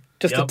literally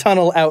just a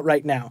tunnel out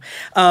right now.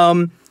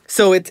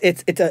 So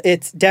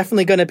it's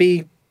definitely going to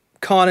be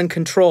con and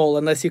control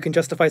unless you can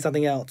justify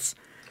something else.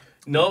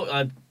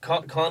 No,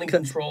 con and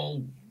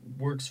control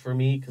works for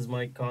me because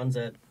my con's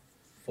at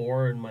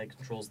 4 and my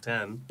control's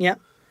 10. Yeah.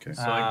 Okay.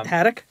 So I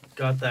Haddock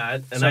got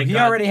that, and so he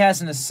already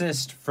has an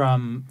assist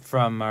from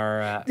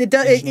our. It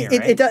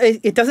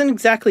doesn't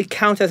exactly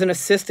count as an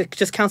assist. It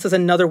just counts as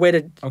another way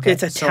to. Okay.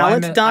 It's a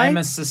talent die. I'm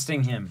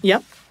assisting him.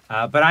 Yep.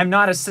 But I'm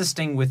not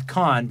assisting with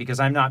Khan because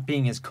I'm not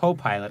being his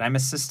co-pilot. I'm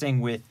assisting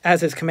with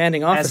as his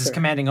commanding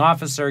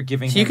officer.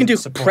 Giving. So you can do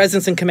support.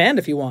 presence and command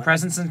if you want.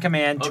 Presence and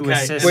command to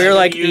assist. We're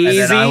like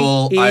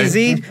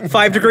easy,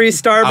 5 degrees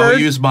starboard. I will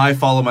use my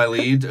follow my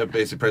lead,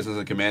 basic presence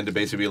and command, to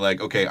basically be like,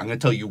 okay, I'm going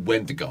to tell you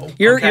when to go.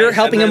 You're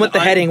helping him with the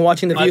heading,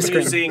 watching the view screen.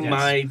 I'm using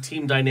my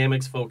team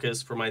dynamics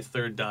focus for my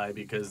 3rd die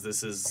because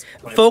this is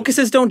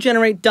focuses don't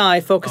generate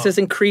die. Focuses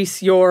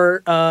increase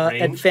your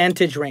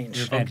advantage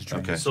range.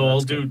 Okay. So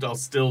I'll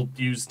still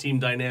use team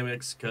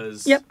dynamics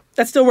because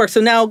that still works.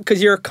 So now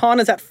because your con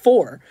is at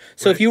 4,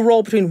 so if you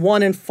roll between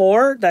 1 and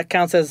 4, that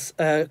counts as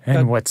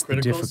and what's the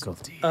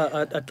difficulty?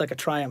 Like a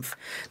triumph.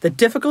 The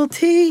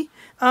difficulty,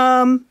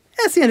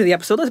 that's the end of the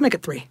episode. Let's make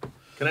it 3.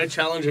 Can I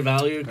challenge a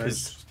value?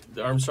 Because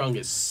Armstrong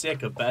is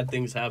sick of bad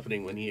things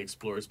happening when he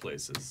explores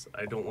places.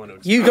 I don't want to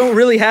explore. You don't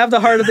really have the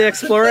heart of the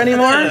explorer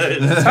anymore?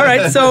 All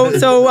right,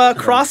 so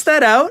cross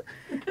that out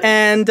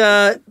and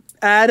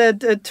add a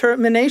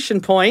determination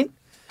point.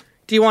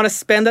 Do you want to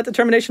spend that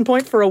determination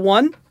point for a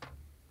 1?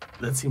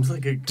 That seems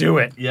like a Do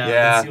it. Yeah, Yeah.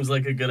 that seems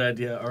like a good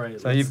idea. All right.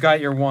 So you've got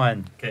your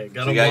 1. Okay,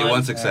 got So a you got 1. your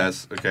 1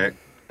 success. Okay.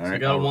 All So right. you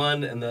got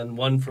 1, and then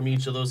 1 from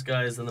each of those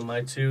guys, and then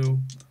my 2.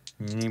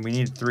 We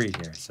need 3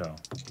 here, so.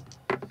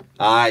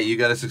 You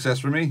got a success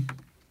for me?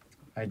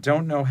 I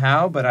don't know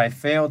how, but I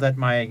failed at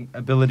my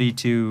ability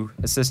to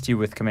assist you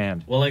with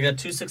command. Well, I got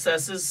 2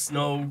 successes.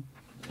 No,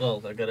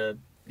 well, I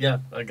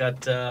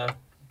got.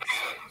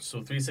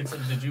 So 3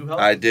 successes. Did you help?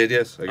 I did,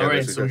 yes. I got All a right,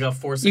 success. so we got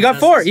 4 successes. You got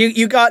 4.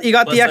 You got Plus the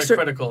that extra.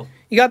 critical.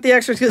 You got the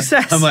extra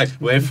success. I'm like,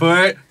 wait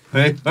for it.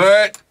 Wait for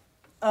it.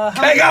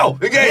 Okay, go!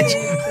 Engage!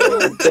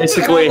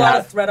 Basically, a lot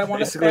of threat I want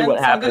to basically spend. what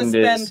so I'm gonna happened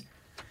spend. is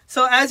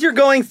So as you're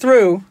going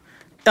through,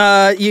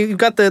 you've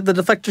got the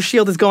deflector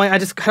shield is going. I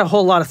just got a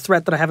whole lot of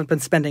threat that I haven't been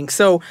spending.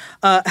 So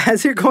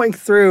as you're going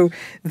through,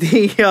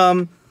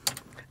 the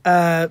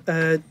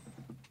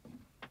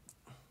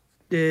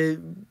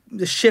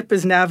ship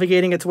is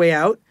navigating its way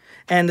out,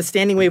 and the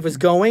standing wave was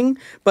going.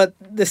 But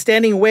the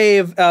standing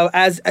wave,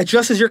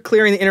 just as you're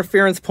clearing the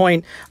interference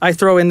point, I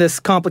throw in this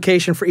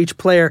complication for each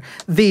player.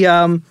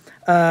 The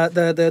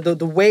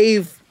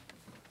wave,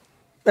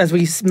 as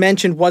we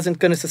mentioned, wasn't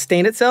going to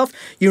sustain itself.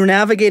 You're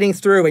navigating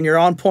through and you're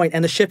on point,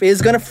 and the ship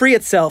is going to free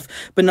itself,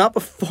 but not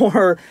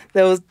before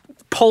those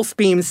pulse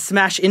beams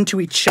smash into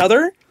each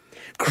other,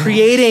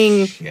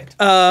 creating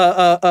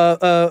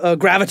a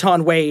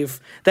graviton wave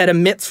that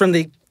emits from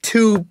the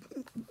 2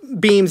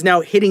 beams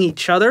now hitting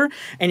each other,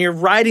 and you're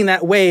riding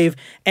that wave,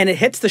 and it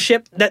hits the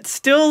ship that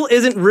still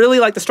isn't really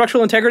like the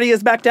structural integrity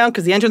is back down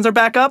because the engines are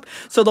back up,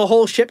 so the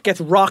whole ship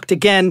gets rocked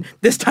again,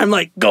 this time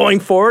like going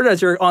forward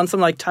as you're on some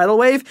like tidal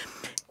wave.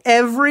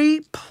 Every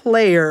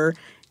player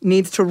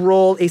needs to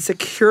roll a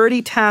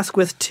security task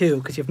with 2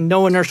 because you have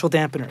no inertial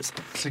dampeners.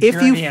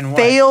 If you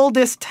fail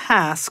this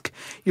task,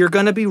 you're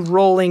going to be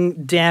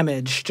rolling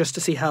damage just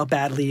to see how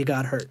badly you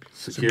got hurt.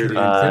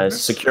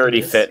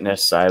 Security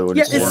fitness, I would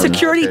Yeah, it's assume.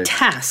 security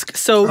task.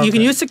 So you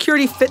can use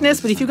security fitness,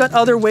 but if you've got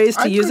other ways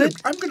to use it.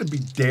 I'm going to be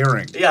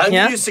daring. Yeah, I'm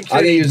Yeah? gonna use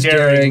security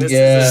daring. This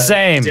is a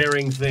Same.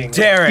 daring thing.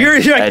 Daring. You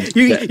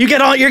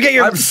get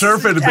your I'm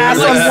surfing a ass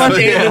bit. on one.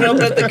 Standing up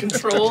at the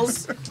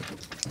controls.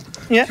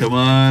 Yeah. Come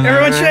on.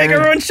 Everyone shake,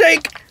 everyone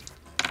shake.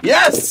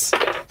 Yes!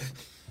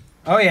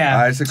 Oh,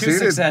 yeah. I 2 succeeded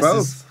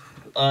successes.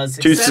 both.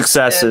 Two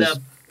successes.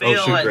 And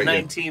fail shoot, at right, yeah.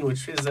 19,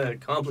 which is a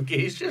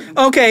complication.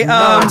 Okay.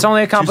 It's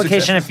only a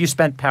complication if you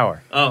spent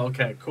power. Oh,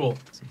 okay, cool.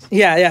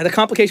 Yeah. The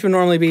complication would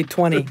normally be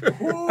 20.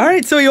 All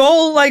right. So you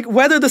all like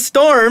weather the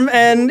storm,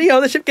 and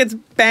the ship gets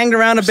banged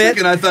around a bit.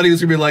 And I thought he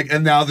was going to be like,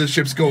 and now the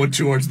ship's going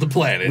towards the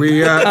planet.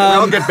 We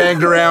all get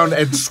banged around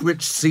and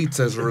switch seats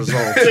as a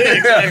result.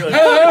 Exactly.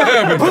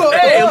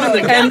 Hey, I'm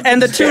in the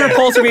And the 2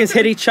 repulsor beams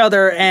hit each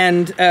other,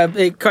 and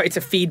it's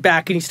a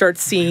feedback, and you start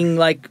seeing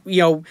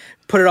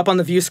put it up on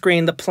the view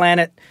screen. The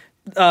planet,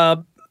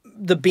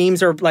 the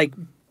beams are like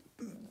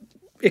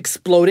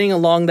exploding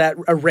along that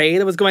array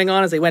that was going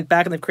on as they went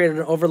back, and they've created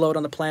an overload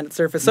on the planet's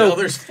surface. So now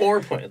there's 4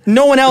 points.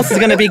 no one else is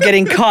going to be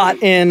getting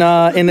caught in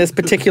this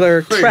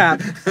particular trap.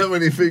 How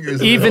many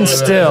figures? Even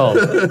still,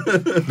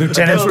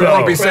 Lieutenant We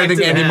won't be Bo,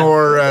 sending any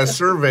more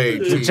survey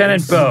teams.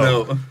 Lieutenant Bo,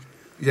 No.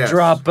 Yes.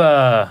 drop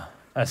a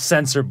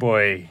sensor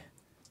buoy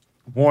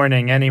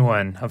warning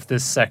anyone of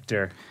this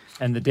sector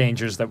and the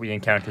dangers that we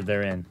encountered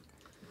therein.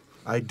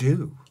 I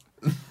do.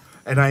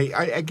 And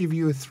I give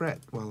you a threat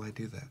while I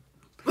do that.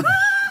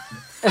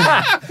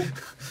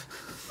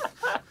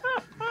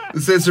 The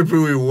sensor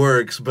buoy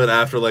works, but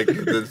after like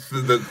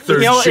the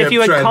third ship if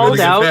you had tried called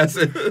really out, fast.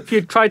 if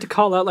you tried to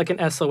call out like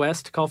an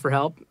SOS to call for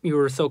help, you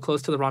were so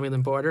close to the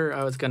Romulan border,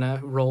 I was going to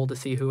roll to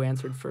see who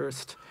answered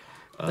first.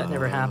 That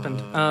never happened.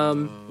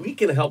 We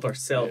can help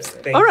ourselves.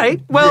 Thank All right.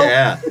 Well,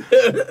 Yeah.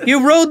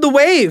 you rode the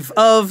wave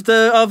of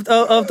the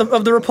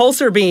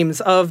repulsor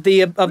beams of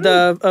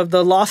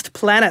the lost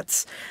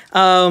planets.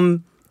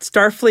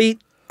 Starfleet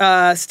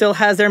still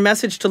has their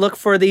message to look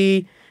for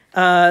the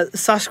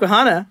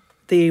Susquehanna,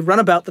 the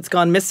runabout that's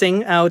gone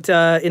missing out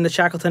in the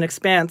Shackleton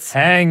Expanse.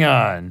 Hang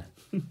on.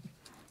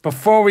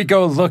 Before we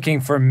go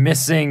looking for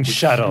missing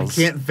shuttles,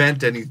 Can't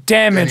vent any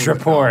damage anyone.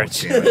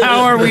 report. Oh, damn it.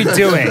 How are we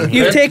doing?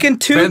 You've taken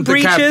 2 Vent the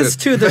breaches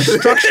captain. to the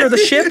structure of the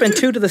ship and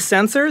 2 to the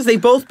sensors. They've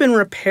both been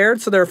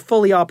repaired, so they're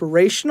fully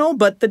operational,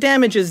 but the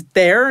damage is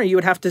there. You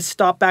would have to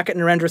stop back at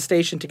Narendra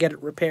Station to get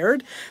it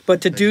repaired,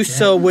 but to do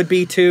so would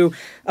be to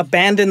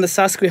abandon the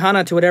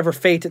Susquehanna to whatever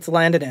fate it's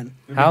landed in.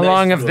 How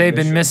long have they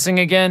been missing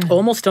again?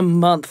 Almost a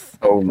month.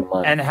 Oh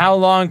my. And how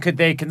long could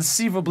they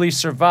conceivably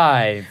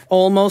survive?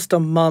 Almost a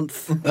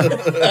month. All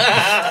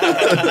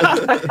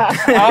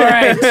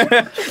right.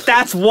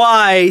 That's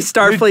why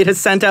Starfleet has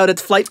sent out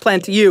its flight plan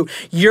to you.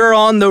 You're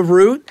on the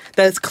route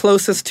that's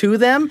closest to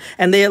them,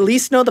 and they at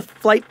least know the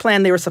flight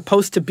plan they were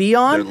supposed to be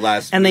on,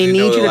 and they they know need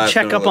you their to last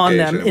check known up on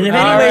them. location. And if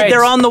All anyway, right.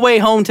 they're on the way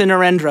home to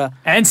Narendra.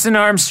 Ensign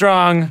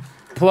Armstrong,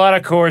 plot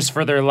a course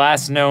for their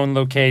last known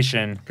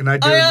location. Can I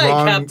do Aye,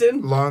 aye,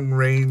 Captain. long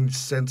range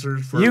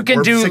sensors for You can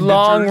warp do signatures?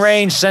 long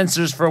range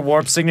sensors for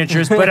warp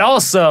signatures, but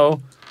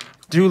also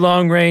do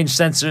long range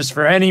sensors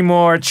for any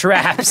more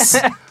traps.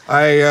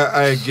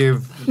 I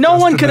give. No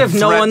one Justin could a have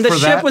threat known. The for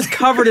ship that. was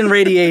covered in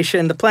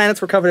radiation. The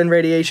planets were covered in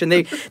radiation.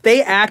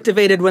 They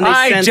activated when they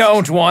I sensed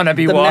don't want to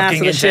be the mass walking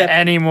of the into ship.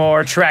 any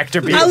more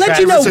tractor beam. I'll let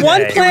you know, tracks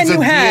one today. plan It was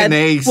you a had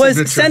DNA was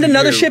signature send to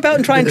another you. ship out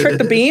and try and trick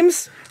the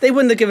beams. They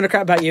wouldn't have given a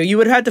crap about you. You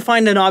would have had to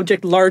find an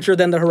object larger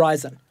than the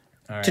horizon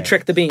to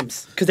trick the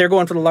beams, because they're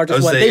going for the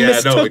largest one. They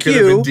mistook it could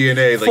you have been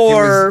DNA. Like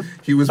for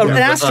he was an one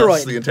of asteroid.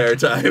 us the entire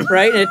time.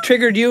 Right? And it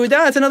triggered you.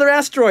 Ah, it's another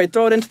asteroid.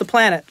 Throw it into the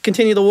planet.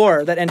 Continue the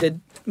war that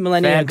ended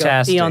millennia ago,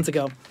 Fantastic. eons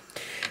ago.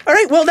 All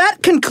right, well,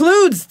 that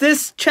concludes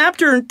this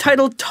chapter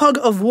titled Tug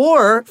of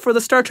War for the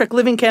Star Trek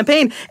Living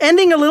Campaign,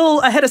 ending a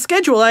little ahead of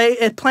schedule. I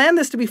had planned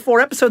this to be 4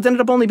 episodes,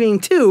 ended up only being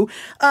 2.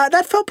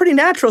 That felt pretty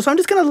natural, so I'm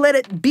just going to let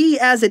it be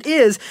as it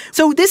is.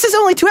 So this is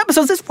only 2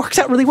 episodes. This works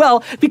out really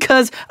well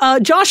because,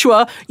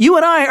 Joshua, you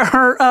and I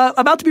are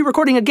about to be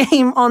recording a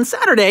game on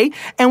Saturday,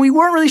 and we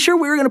weren't really sure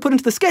we were going to put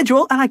into the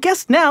schedule, and I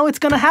guess now it's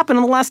going to happen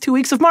in the last 2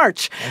 weeks of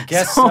March. I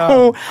guess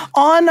so.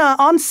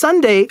 On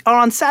Sunday, or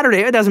on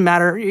Saturday, it doesn't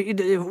matter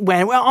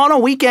when, on a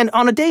weekend,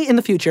 on a day in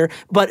the future,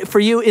 but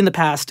for you in the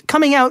past,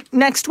 coming out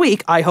next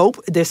week, I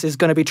hope this is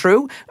going to be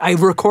true.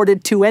 I've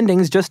recorded 2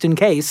 endings just in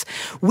case.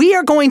 We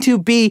are going to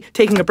be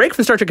taking a break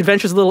from Star Trek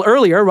Adventures a little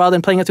earlier rather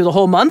than playing it through the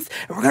whole month.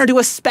 And we're going to do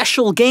a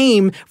special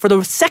game for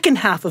the second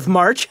half of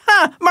March.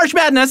 March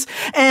Madness.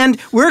 And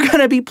we're going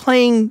to be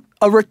playing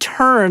a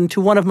return to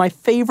one of my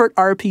favorite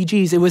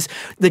RPGs. It was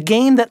the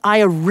game that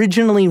I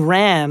originally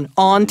ran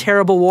on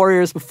Terrible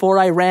Warriors before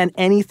I ran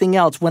anything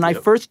else. When I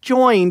first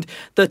joined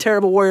the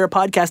Terrible Warrior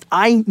podcast,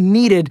 I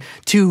needed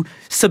to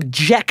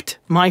subject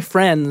my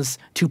friends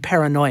to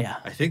paranoia.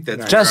 I think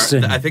that's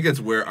Justin. I think that's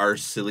where our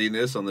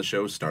silliness on the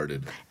show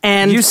started.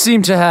 And You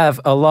seem to have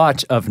a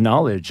lot of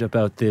knowledge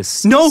about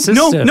this. no, system,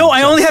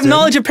 I only have Justin.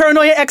 knowledge of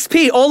Paranoia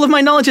XP. All of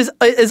my knowledge is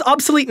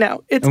obsolete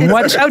now. It's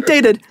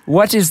outdated.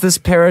 What is this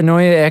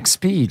Paranoia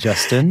XP,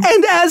 Justin?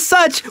 And as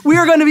such, we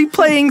are going to be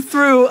playing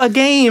through a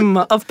game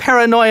of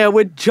Paranoia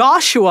with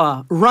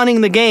Joshua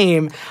running the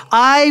game.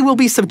 I will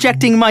be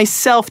subjecting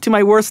myself to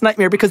my worst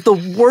nightmare because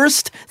the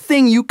worst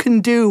thing you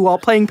can do while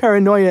playing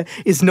Paranoia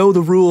is know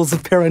the rules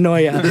of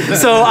Paranoia.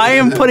 So I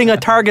am putting a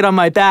target on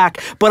my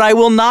back, but I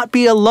will not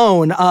be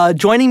alone.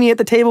 Joining me at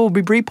the table will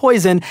be Bree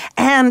Poison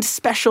and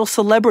special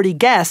celebrity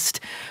guest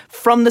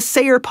from the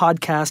Sayer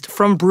podcast,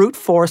 from Brute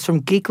Force,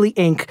 from Geekly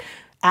Inc.,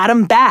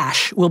 Adam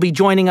Bash will be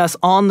joining us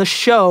on the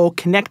show,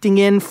 connecting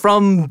in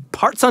from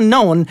parts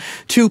unknown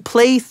to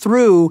play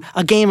through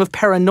a game of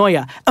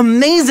Paranoia.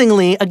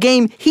 Amazingly, a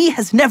game he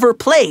has never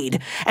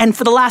played, and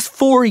for the last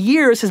 4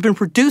 years has been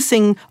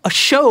producing a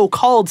show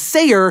called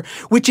Sayer,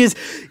 which is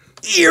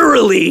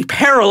eerily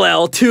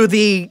parallel to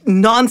the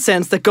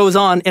nonsense that goes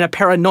on in a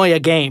Paranoia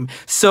game.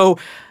 So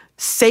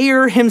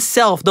Sayer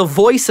himself, the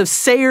voice of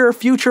Sayer,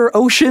 future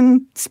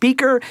ocean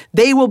speaker,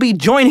 they will be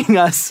joining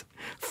us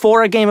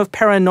for a game of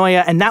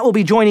Paranoia, and that will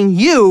be joining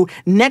you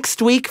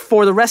next week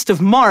for the rest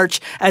of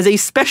March as a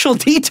special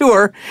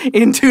detour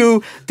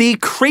into the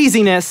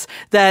craziness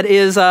that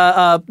is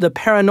the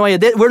Paranoia.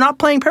 We're not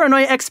playing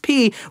Paranoia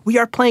XP. We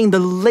are playing the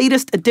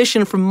latest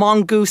edition from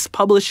Mongoose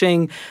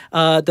Publishing,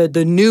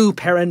 the new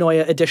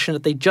Paranoia edition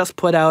that they just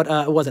put out,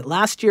 was it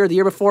last year or the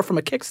year before, from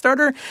a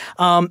Kickstarter?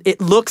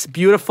 It looks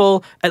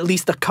beautiful, at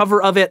least the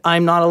cover of it.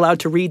 I'm not allowed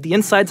to read the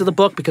insides of the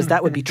book because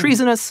that would be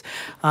treasonous,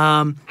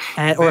 or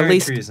at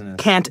least treasonous.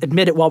 can't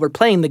admit it while we're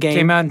playing the game.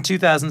 Came out in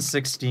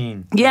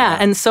 2016. Yeah,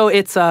 and so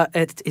it's From a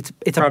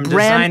brand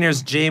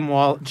designers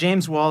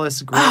James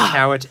Wallace, Greg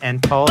Howitt,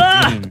 and Paul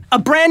Dean. a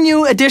brand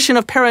new edition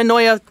of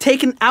Paranoia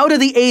taken out of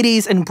the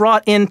 80s and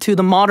brought into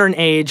the modern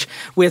age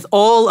with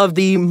all of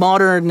the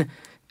modern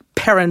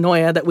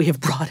paranoia that we have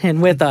brought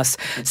in with us.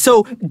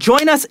 So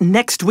join us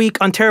next week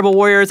on Terrible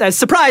Warriors as,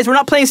 surprise, we're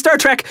not playing Star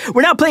Trek,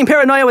 we're now playing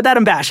Paranoia with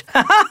Adam Bash.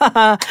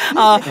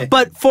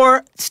 But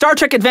for Star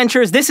Trek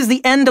Adventures, this is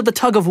the end of the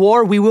tug of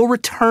war. We will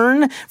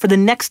return for the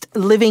next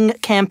living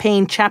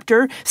campaign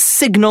chapter,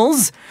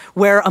 Signals,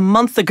 where a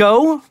month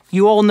ago,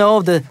 you all know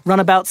of the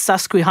runabout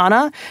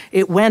Susquehanna.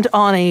 It went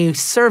on a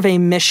survey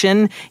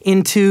mission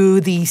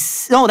into the...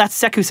 Oh, that's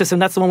Seku system.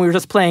 That's the one we were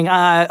just playing.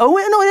 It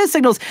is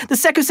Signals. The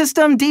Seku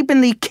system deep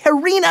in the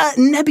Carina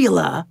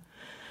Nebula.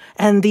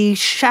 And the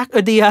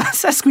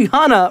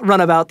Susquehanna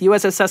runabout, the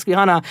USS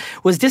Susquehanna,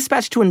 was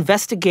dispatched to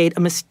investigate a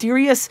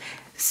mysterious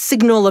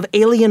signal of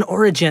alien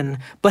origin,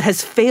 but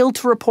has failed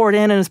to report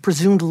in and is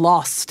presumed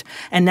lost.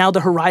 And now the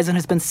Horizon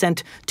has been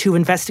sent to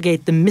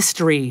investigate the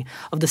mystery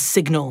of the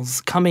signals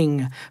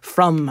coming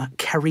from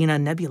Carina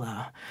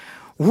Nebula.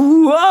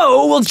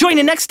 Whoa! We'll join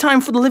you next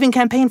time for the Living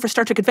Campaign for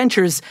Star Trek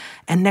Adventures,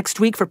 and next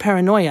week for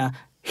Paranoia.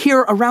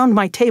 Here around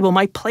my table,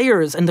 my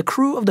players and the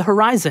crew of the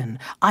Horizon.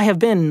 I have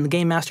been the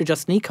Game Master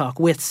Justin Eacock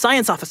with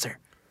Science Officer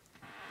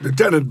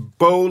Lieutenant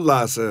Bo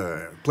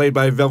Lasser, played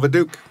by Velvet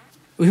Duke.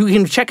 You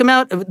can check them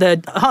out.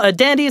 The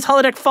Dandies,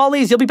 Holodeck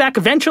Follies. You'll be back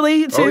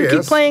eventually to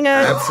keep playing.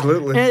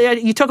 Absolutely.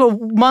 You took a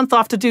month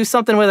off to do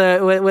something with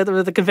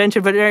a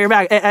convention, but you're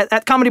back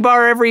at Comedy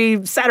Bar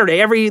every Saturday,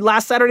 every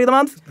last Saturday of the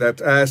month. That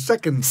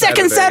second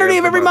Saturday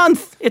of every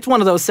month. It's one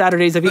of those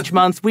Saturdays of each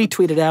month. We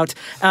tweet it out.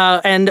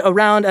 And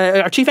around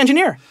our chief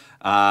engineer.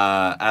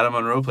 Adam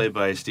Monroe, played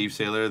by Steve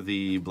Saylor,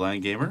 the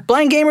Blind Gamer.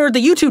 Blind Gamer,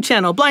 the YouTube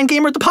channel. Blind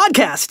Gamer, the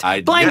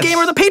podcast. Blind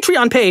Gamer, the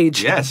Patreon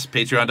page. Yes,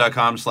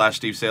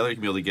 patreon.com/Steve Saylor. You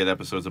can be able to get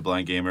episodes of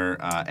Blind Gamer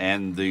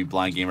and the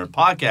Blind Gamer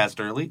podcast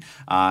early.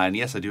 And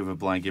yes, I do have a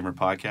Blind Gamer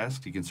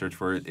podcast. You can search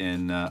for it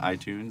in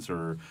iTunes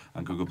or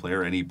on Google Play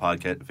or any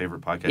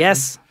favorite podcast.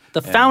 Yes.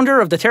 The founder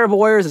of the Terrible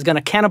Warriors is going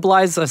to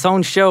cannibalize his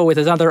own show with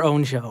his other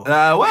own show.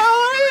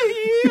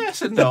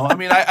 Yes and no. I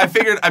mean, I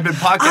figured I've been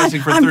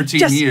podcasting for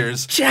 13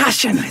 years.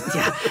 Joshing with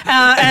you.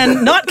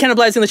 And not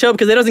cannibalizing the show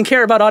because he doesn't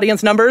care about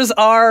audience numbers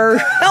are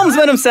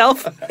helmsman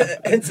himself.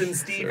 Ensign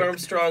Steve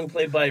Armstrong,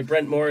 played by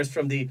Brent Morris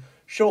from the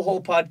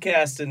Showhole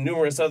podcast and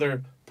numerous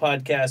other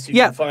podcasts you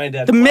can find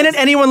at... The minute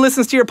anyone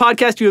listens to your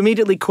podcast, you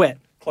immediately quit.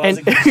 And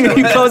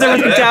you close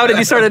everything down and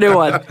you start a new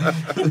one.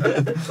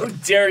 How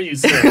dare you,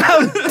 sir?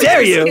 How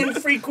dare you?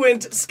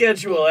 Infrequent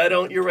schedule.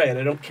 You're right.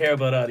 I don't care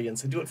about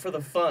audience. I do it for the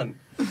fun.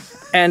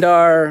 And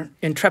our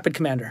intrepid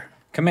commander.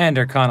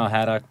 Commander Connell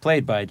Haddock,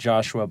 played by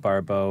Joshua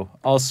Barbeau,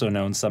 also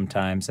known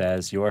sometimes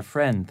as your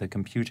friend, the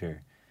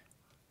computer.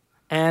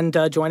 And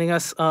joining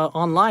us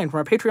online from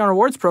our Patreon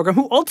Rewards program,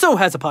 who also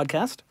has a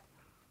podcast.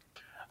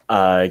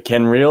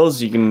 Ken Reels.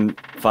 You can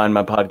find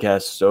my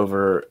podcasts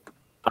over...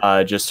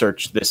 just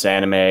search This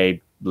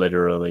Anime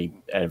literally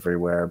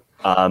everywhere.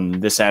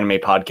 This Anime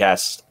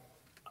podcast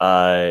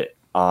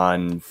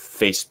on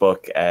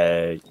Facebook.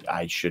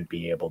 I should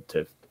be able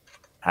to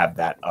have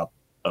that up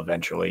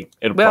eventually.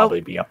 It'll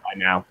probably be up by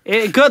now.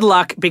 Good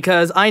luck,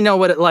 because I know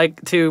what it's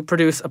like to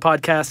produce a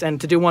podcast,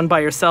 and to do one by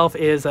yourself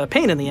is a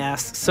pain in the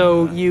ass.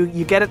 So you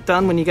get it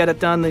done when you get it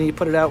done, then you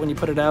put it out when you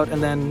put it out,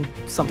 and then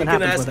something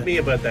happens with it.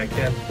 You can ask me about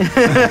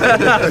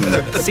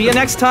that, Ken. See you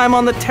next time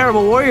on The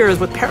Terrible Warriors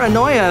with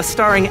Paranoia,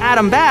 starring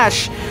Adam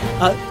Bash.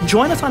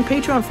 Join us on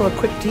Patreon for a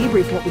quick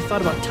debrief of what we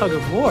thought about Tug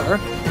of War,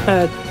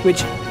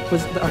 which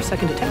was our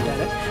second attempt at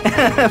it.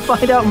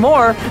 Find out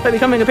more by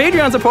becoming a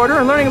Patreon supporter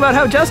and learning about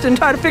how Justin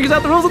figures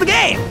out the rules of the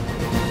game.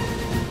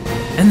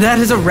 And that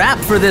is a wrap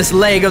for this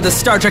leg of the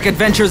Star Trek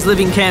Adventures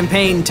Living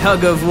Campaign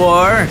Tug of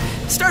War.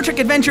 Star Trek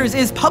Adventures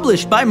is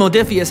published by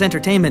Modiphius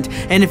Entertainment,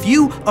 and if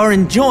you are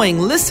enjoying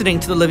listening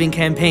to the Living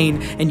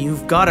Campaign and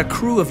you've got a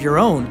crew of your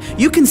own,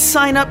 you can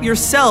sign up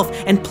yourself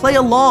and play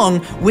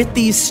along with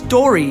these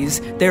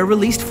stories. They're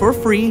released for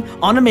free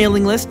on a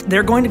mailing list.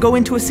 They're going to go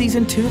into a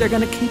season 2. They're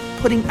going to keep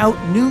putting out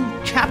new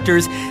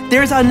chapters.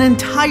 There's an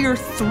entire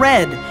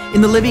thread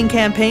in the Living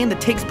Campaign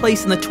that takes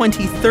place in the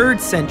 23rd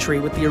century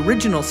with the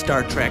original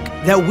Star Trek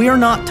that we're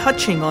not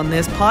touching on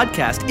this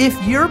podcast. If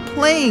you're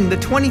playing the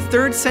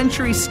 23rd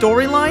century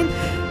storyline,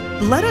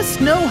 let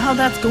us know how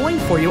that's going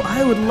for you.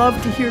 I would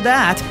love to hear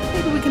that.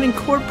 Maybe we can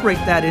incorporate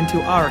that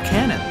into our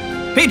canon.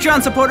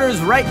 Patreon supporters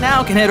right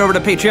now can head over to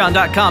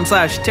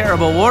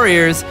patreon.com/Terrible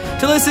Warriors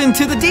to listen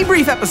to the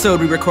debrief episode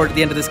we recorded at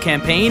the end of this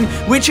campaign,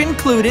 which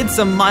included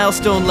some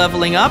milestone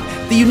leveling up,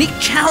 the unique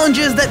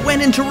challenges that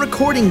went into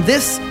recording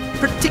this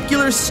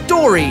particular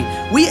story.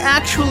 We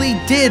actually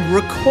did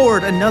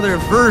record another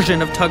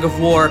version of Tug of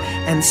War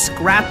and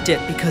scrapped it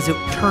because it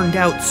turned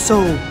out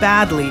so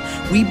badly.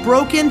 We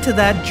broke into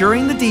that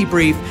during the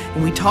debrief,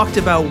 and we talked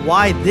about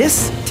why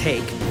this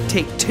take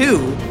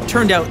 2,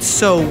 turned out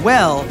so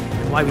well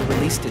and why we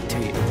released it to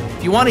you.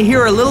 If you want to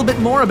hear a little bit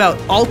more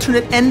about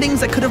alternate endings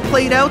that could have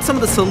played out, some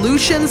of the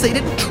solutions they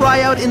didn't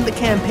try out in the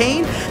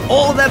campaign,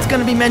 all of that's going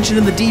to be mentioned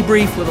in the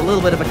debrief with a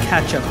little bit of a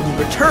catch-up when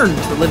we return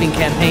to the Living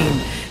Campaign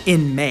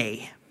in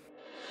May.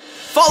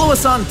 Follow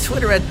us on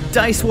Twitter at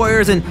Dice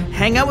Warriors and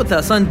hang out with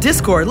us on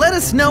Discord. Let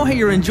us know how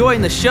you're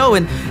enjoying the show,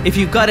 and if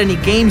you've got any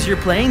games you're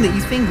playing that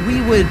you think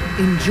we would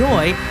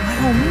enjoy, by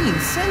all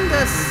means, send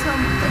us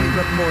some play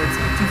reports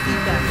to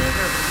feedback.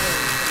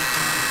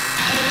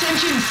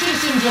 Attention,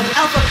 citizens of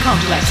Alpha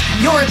Complex.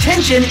 Your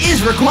attention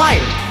is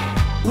required.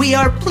 We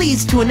are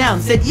pleased to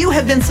announce that you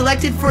have been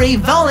selected for a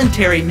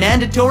voluntary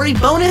mandatory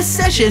bonus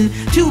session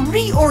to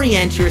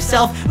reorient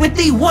yourself with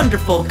the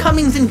wonderful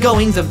comings and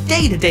goings of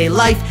day-to-day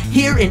life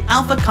here in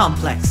Alpha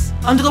Complex.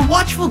 Under the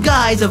watchful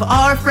guise of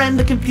our friend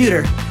the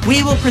computer,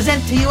 we will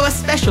present to you a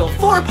special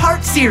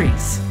 4-part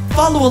series.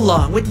 Follow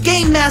along with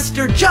Game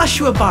Master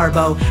Joshua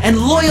Barbeau and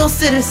loyal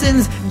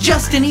citizens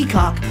Justin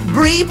Eacock,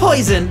 Bree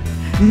Poison,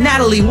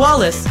 Natalie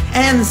Wallace,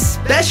 and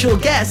special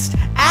guest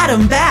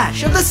Adam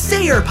Bash of the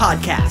Sayer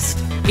Podcast.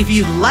 If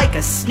you'd like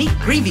a sneak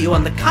preview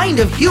on the kind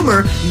of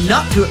humor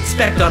not to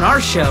expect on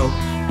our show,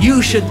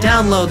 you should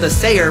download the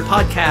Sayer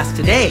Podcast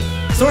today.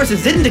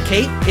 Sources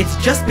indicate it's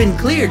just been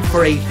cleared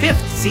for a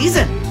 5th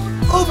season.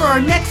 Over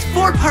our next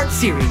 4-part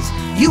series,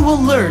 you will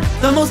learn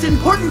the most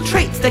important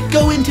traits that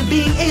go into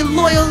being a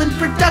loyal and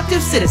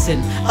productive citizen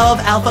of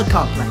Alpha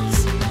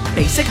Complex.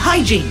 Basic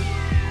hygiene,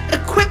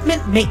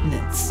 equipment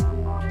maintenance,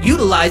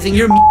 utilizing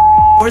your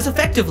wars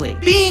effectively.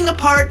 Being a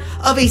part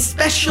of a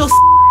special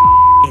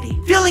society.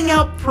 Filling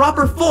out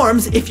proper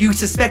forms if you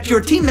suspect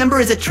your team member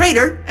is a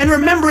traitor, and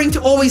remembering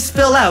to always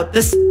fill out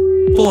the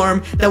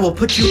form that will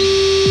put you.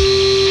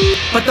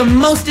 But the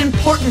most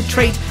important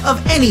trait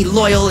of any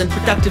loyal and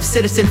productive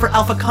citizen for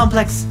Alpha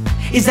Complex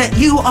is that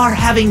you are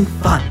having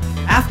fun.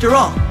 After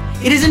all,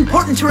 it is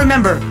important to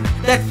remember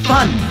that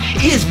fun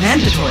is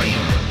mandatory.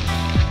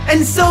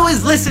 And so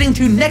is listening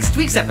to next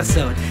week's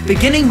episode,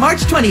 beginning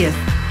March 20th,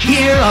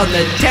 here on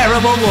the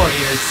Terrible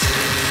Warriors.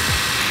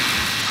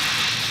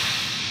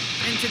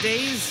 And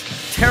today's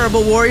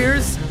Terrible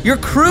Warriors, your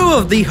crew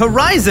of the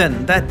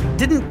Horizon that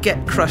didn't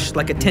get crushed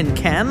like a tin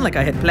can like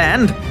I had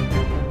planned.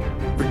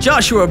 For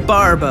Joshua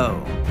Barbo,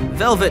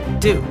 Velvet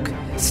Duke,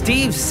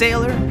 Steve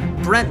Saylor,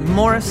 Brent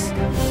Morris,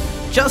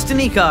 Justin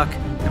Eacock,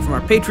 and from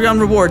our Patreon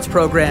rewards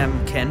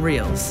program, Ken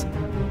Reels.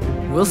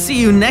 We'll see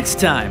you next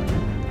time,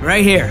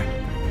 right here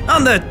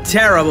on the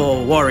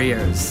Terrible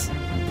Warriors.